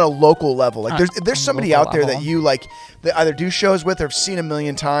talk about on a local level. Like there's on a somebody local out there that level. you like that either do shows with or have seen a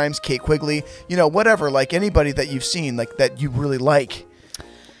million times, Kate Quigley, you know, whatever, like anybody that you've seen like that you really like.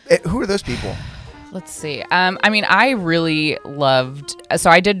 Who are those people? Let's see. I mean, I really loved.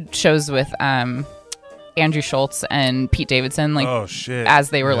 So I did shows with Andrew Schultz and Pete Davidson, like Oh shit! as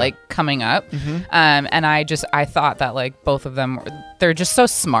they were Yeah. like coming up. And I thought that like both of them, they're just so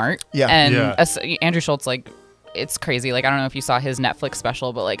smart. Yeah. And Yeah. Andrew Schultz, like, it's crazy. Like, I don't know if you saw his Netflix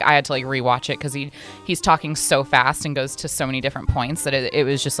special, but like I had to like rewatch it because he's talking so fast and goes to so many different points that it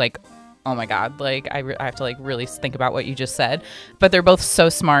was just like, oh my God, like I have to like really think about what you just said. But they're both so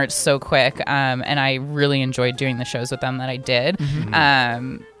smart, so quick. And I really enjoyed doing the shows with them that I did.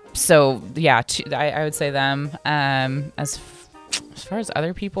 So yeah, I would say them. As far as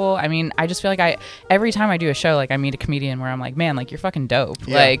other people, I mean, I just feel like every time I do a show, like I meet a comedian where I'm like, man, like you're fucking dope.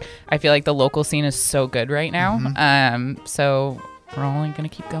 Yeah. Like I feel like the local scene is so good right now. So we're only gonna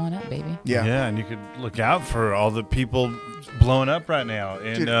keep going up, baby. Yeah. and you could look out for all the people blowing up right now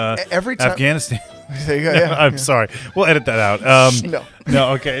in Dude, every time Afghanistan. there you go. Yeah. I'm sorry. We'll edit that out. No. No.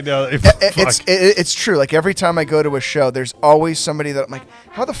 Okay. No. It's true. Like every time I go to a show, there's always somebody that I'm like,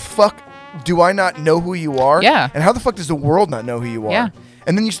 how the fuck do I not know who you are? Yeah. And how the fuck does the world not know who you are? Yeah.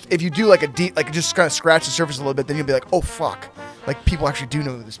 And then if you do like a deep, like just kind of scratch the surface a little bit, then you'll be like, oh fuck, like people actually do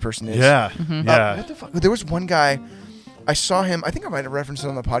know who this person is. Yeah. Yeah. What the fuck? There was one guy, I saw him. I think I might have referenced it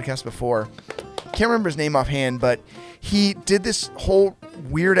on the podcast before. Can't remember his name offhand, but he did this whole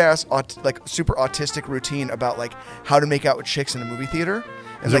weird ass, like super autistic routine about like how to make out with chicks in a movie theater.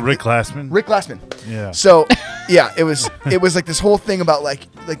 And Is like it Rick Glassman? Rick Glassman. Yeah. So, yeah, it was like this whole thing about like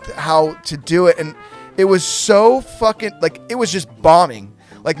how to do it, and it was so fucking like it was just bombing.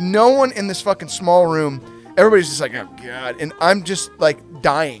 Like no one in this fucking small room, everybody's just like, oh god, and I'm just like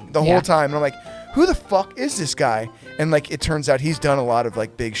dying the Yeah. whole time, and I'm like, who the fuck is this guy? And like it turns out he's done a lot of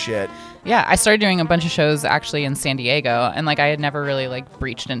like big shit. Yeah, I started doing a bunch of shows actually in San Diego, and like I had never really like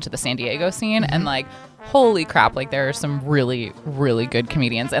breached into the San Diego scene, and like holy crap, like there are some really really good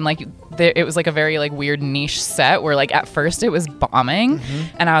comedians, and like it was like a very like weird niche set where like at first it was bombing,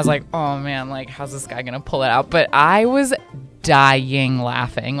 and I was like, oh man, like how's this guy gonna pull it out? But I was dying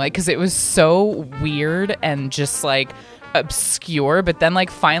laughing, like because it was so weird and just like obscure, but then like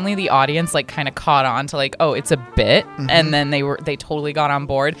finally the audience like kind of caught on to like, oh, it's a bit, and then they totally got on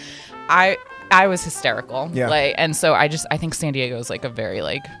board. I was hysterical. Yeah. Like, and so I think San Diego is like a very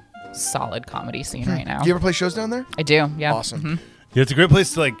like solid comedy scene right now. Do you ever play shows down there? I do. Yeah. Awesome. Yeah, it's a great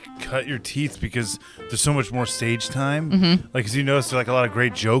place to like cut your teeth because there's so much more stage time. Like, as you notice, there are like a lot of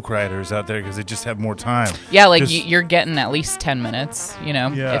great joke writers out there because they just have more time. Yeah, like Just- you're getting at least 10 minutes, you know,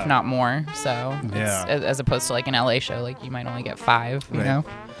 Yeah. if not more. So it's, Yeah. as opposed to like an LA show, like you might only get 5, you Right. know.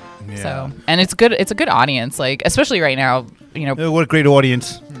 Yeah. So, and it's good. It's a good audience, like especially right now, you know. What a great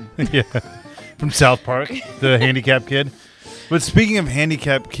audience. Yeah. From South Park, the handicapped kid. But speaking of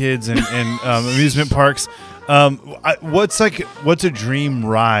handicapped kids and amusement parks, what's a dream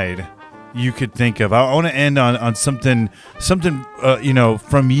ride you could think of? I want to end on something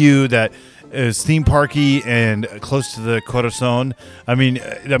from you that is theme parky and close to the corazon. I mean,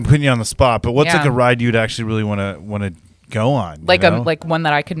 I'm putting you on the spot, but what's like Yeah. a ride you'd actually really want to go on? Like you know? like one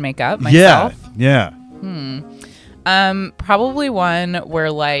that I could make up myself. Yeah. Probably one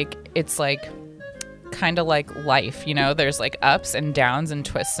where like it's like kind of like life, you know, there's like ups and downs and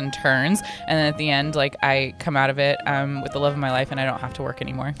twists and turns, and then at the end like I come out of it with the love of my life and I don't have to work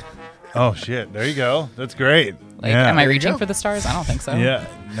anymore. Oh shit! There you go. That's great. Like, yeah. am I There you reaching go. for the stars? I don't think so. Yeah.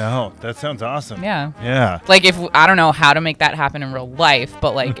 No, that sounds awesome. Yeah. Yeah. Like if I don't know how to make that happen in real life,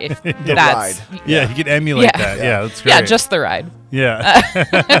 but like if The that's ride. Yeah, you can emulate Yeah. that. Yeah, that's great. yeah, just the ride. yeah.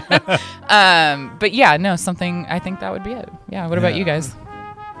 But yeah, no, something. I think that would be it. Yeah. What about Yeah. you guys?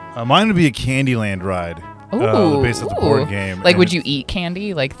 Mine would be a Candyland ride. Based on the board game. Like, And would you eat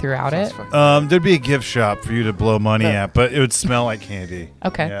candy like throughout it? there'd be a gift shop for you to blow money at, but it would smell like candy.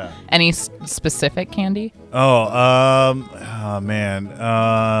 Okay. Yeah. Any specific candy? Oh man.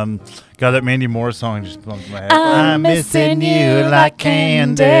 God, that Mandy Moore song just bumped in my head. I'm missing you like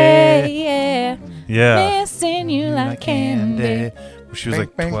candy. Yeah. Yeah. Missing you like candy. She was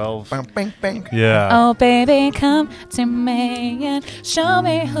like 12. Bang, bang, bang. Yeah. Oh, baby, come to me and show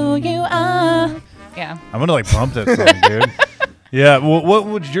me who you are. Yeah. I'm gonna like bump that song, dude. Yeah. Well, what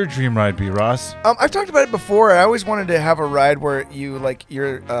would your dream ride be, Ross? I've talked about it before. I always wanted to have a ride where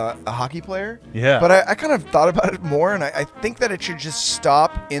you're a hockey player. Yeah. But I kind of thought about it more, and I think that it should just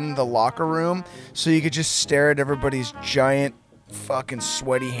stop in the locker room so you could just stare at everybody's giant fucking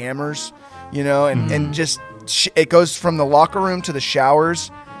sweaty hammers, and just it goes from the locker room to the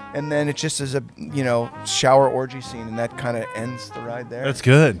showers. And then it just is a shower orgy scene, and that kind of ends the ride there. That's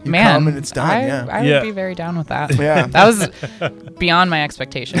good. You Man, come and it's done. I would be very down with that. Yeah. That was beyond my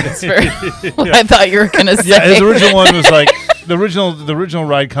expectations for what I thought you were gonna say. Yeah, his original one was like the original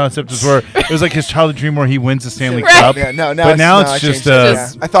ride concept is where it was like his childhood dream where he wins the Stanley Right. Cup. Yeah, no, but now I it's just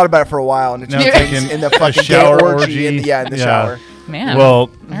changed it. I thought about it for a while, and it now just it's ends like in the a fucking shower gay orgy. orgy. In the Yeah. shower. Man. Well,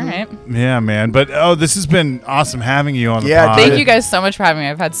 all right. yeah, man. But this has been awesome having you on the Yeah, pod. Thank you guys so much for having me.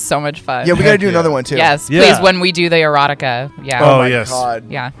 I've had so much fun. Yeah, we got to Heck do yeah. another one too. Yes, Yeah. please. When we do the erotica. Yeah. Oh, my yes. God.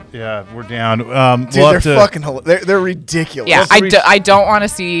 Yeah. Yeah, we're down. Dude, we'll they're have to, fucking. They're ridiculous. Yeah, Also I don't want to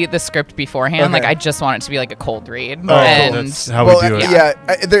see the script beforehand. Okay. Like, I just want it to be like a cold read. Oh, and that's how Well, we do it. yeah.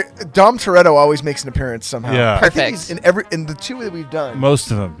 Dom Toretto always makes an appearance somehow. Yeah. I think he's Perfect. in the two that we've done.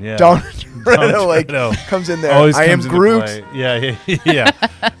 Most of them. Yeah. Dom Toretto like Toretto comes in there. Always I am comes into Groot. play. Yeah, yeah.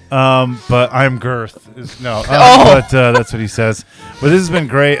 But I'm Girth. Oh. But that's what he says. But this has been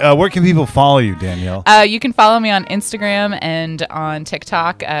great. Where can people follow you, Danielle? You can follow me on Instagram and on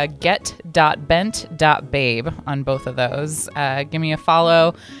TikTok, get.bent.babe on both of those. Give me a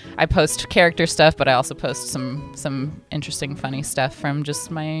follow. I post character stuff, but I also post some interesting, funny stuff from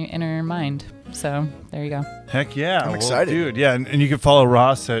just my inner mind. So there you go. Heck yeah. I'm excited. Dude, yeah. And you can follow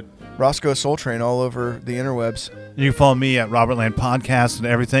Ross at Roscoe Soul Train all over the interwebs. You can follow me at Robert Land Podcast and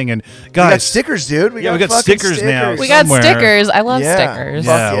everything. And We guys, got stickers, dude. We got fucking stickers now. We got Somewhere. stickers. I love Yeah. stickers.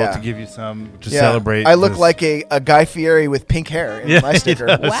 Fuck yeah, we'll yeah. have to give you some to Yeah. celebrate. I look this. like a Guy Fieri with pink hair in Yeah, my he sticker.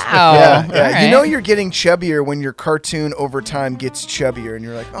 does. Wow. Yeah, All yeah. right. You know you're getting chubbier when your cartoon over time gets chubbier, and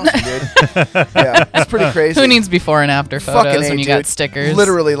you're like, oh, dude. Yeah, it's pretty crazy. Who needs before and after photos Fucking A, when you dude. got stickers?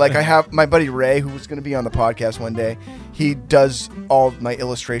 Literally, like I have my buddy Ray, who was going to be on the podcast one day. He does all my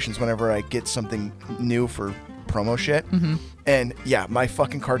illustrations whenever I get something new for promo shit. Mm-hmm. And yeah, my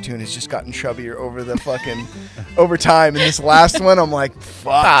fucking cartoon has just gotten chubbier over the fucking over time. And this last one, I'm like,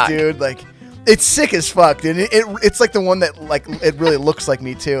 fuck, dude, like. It's sick as fuck, dude. It's like the one that like it really looks like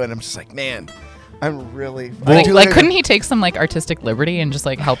me too, and I'm just like, man, I'm really Couldn't he take some like artistic liberty and just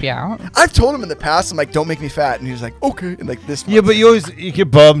like help you out? I've told him in the past, I'm like, don't make me fat, and he's like, okay, and like this. Yeah, but you get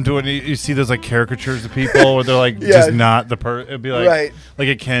bummed when you see those like caricatures of people where they're like Yeah. just not the It'd be like Right. like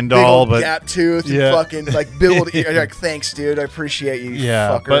a Ken big doll, old but gap tooth, Yeah. and fucking like build. You're like, thanks, dude. I appreciate you, yeah.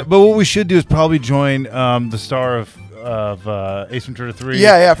 fucker. But what we should do is probably join the star of Ace Ventura 3.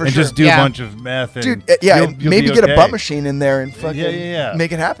 Yeah, for and sure. just do Yeah. a bunch of meth. And Dude, yeah, and you'll maybe be get a okay. butt machine in there and fucking Yeah.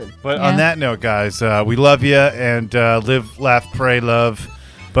 make it happen. But Yeah. on that note, guys, we love you and live, laugh, pray, love,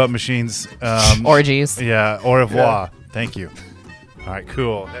 butt machines. Orgies. Yeah, au revoir. Thank you. All right,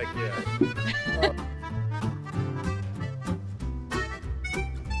 cool. Heck yeah.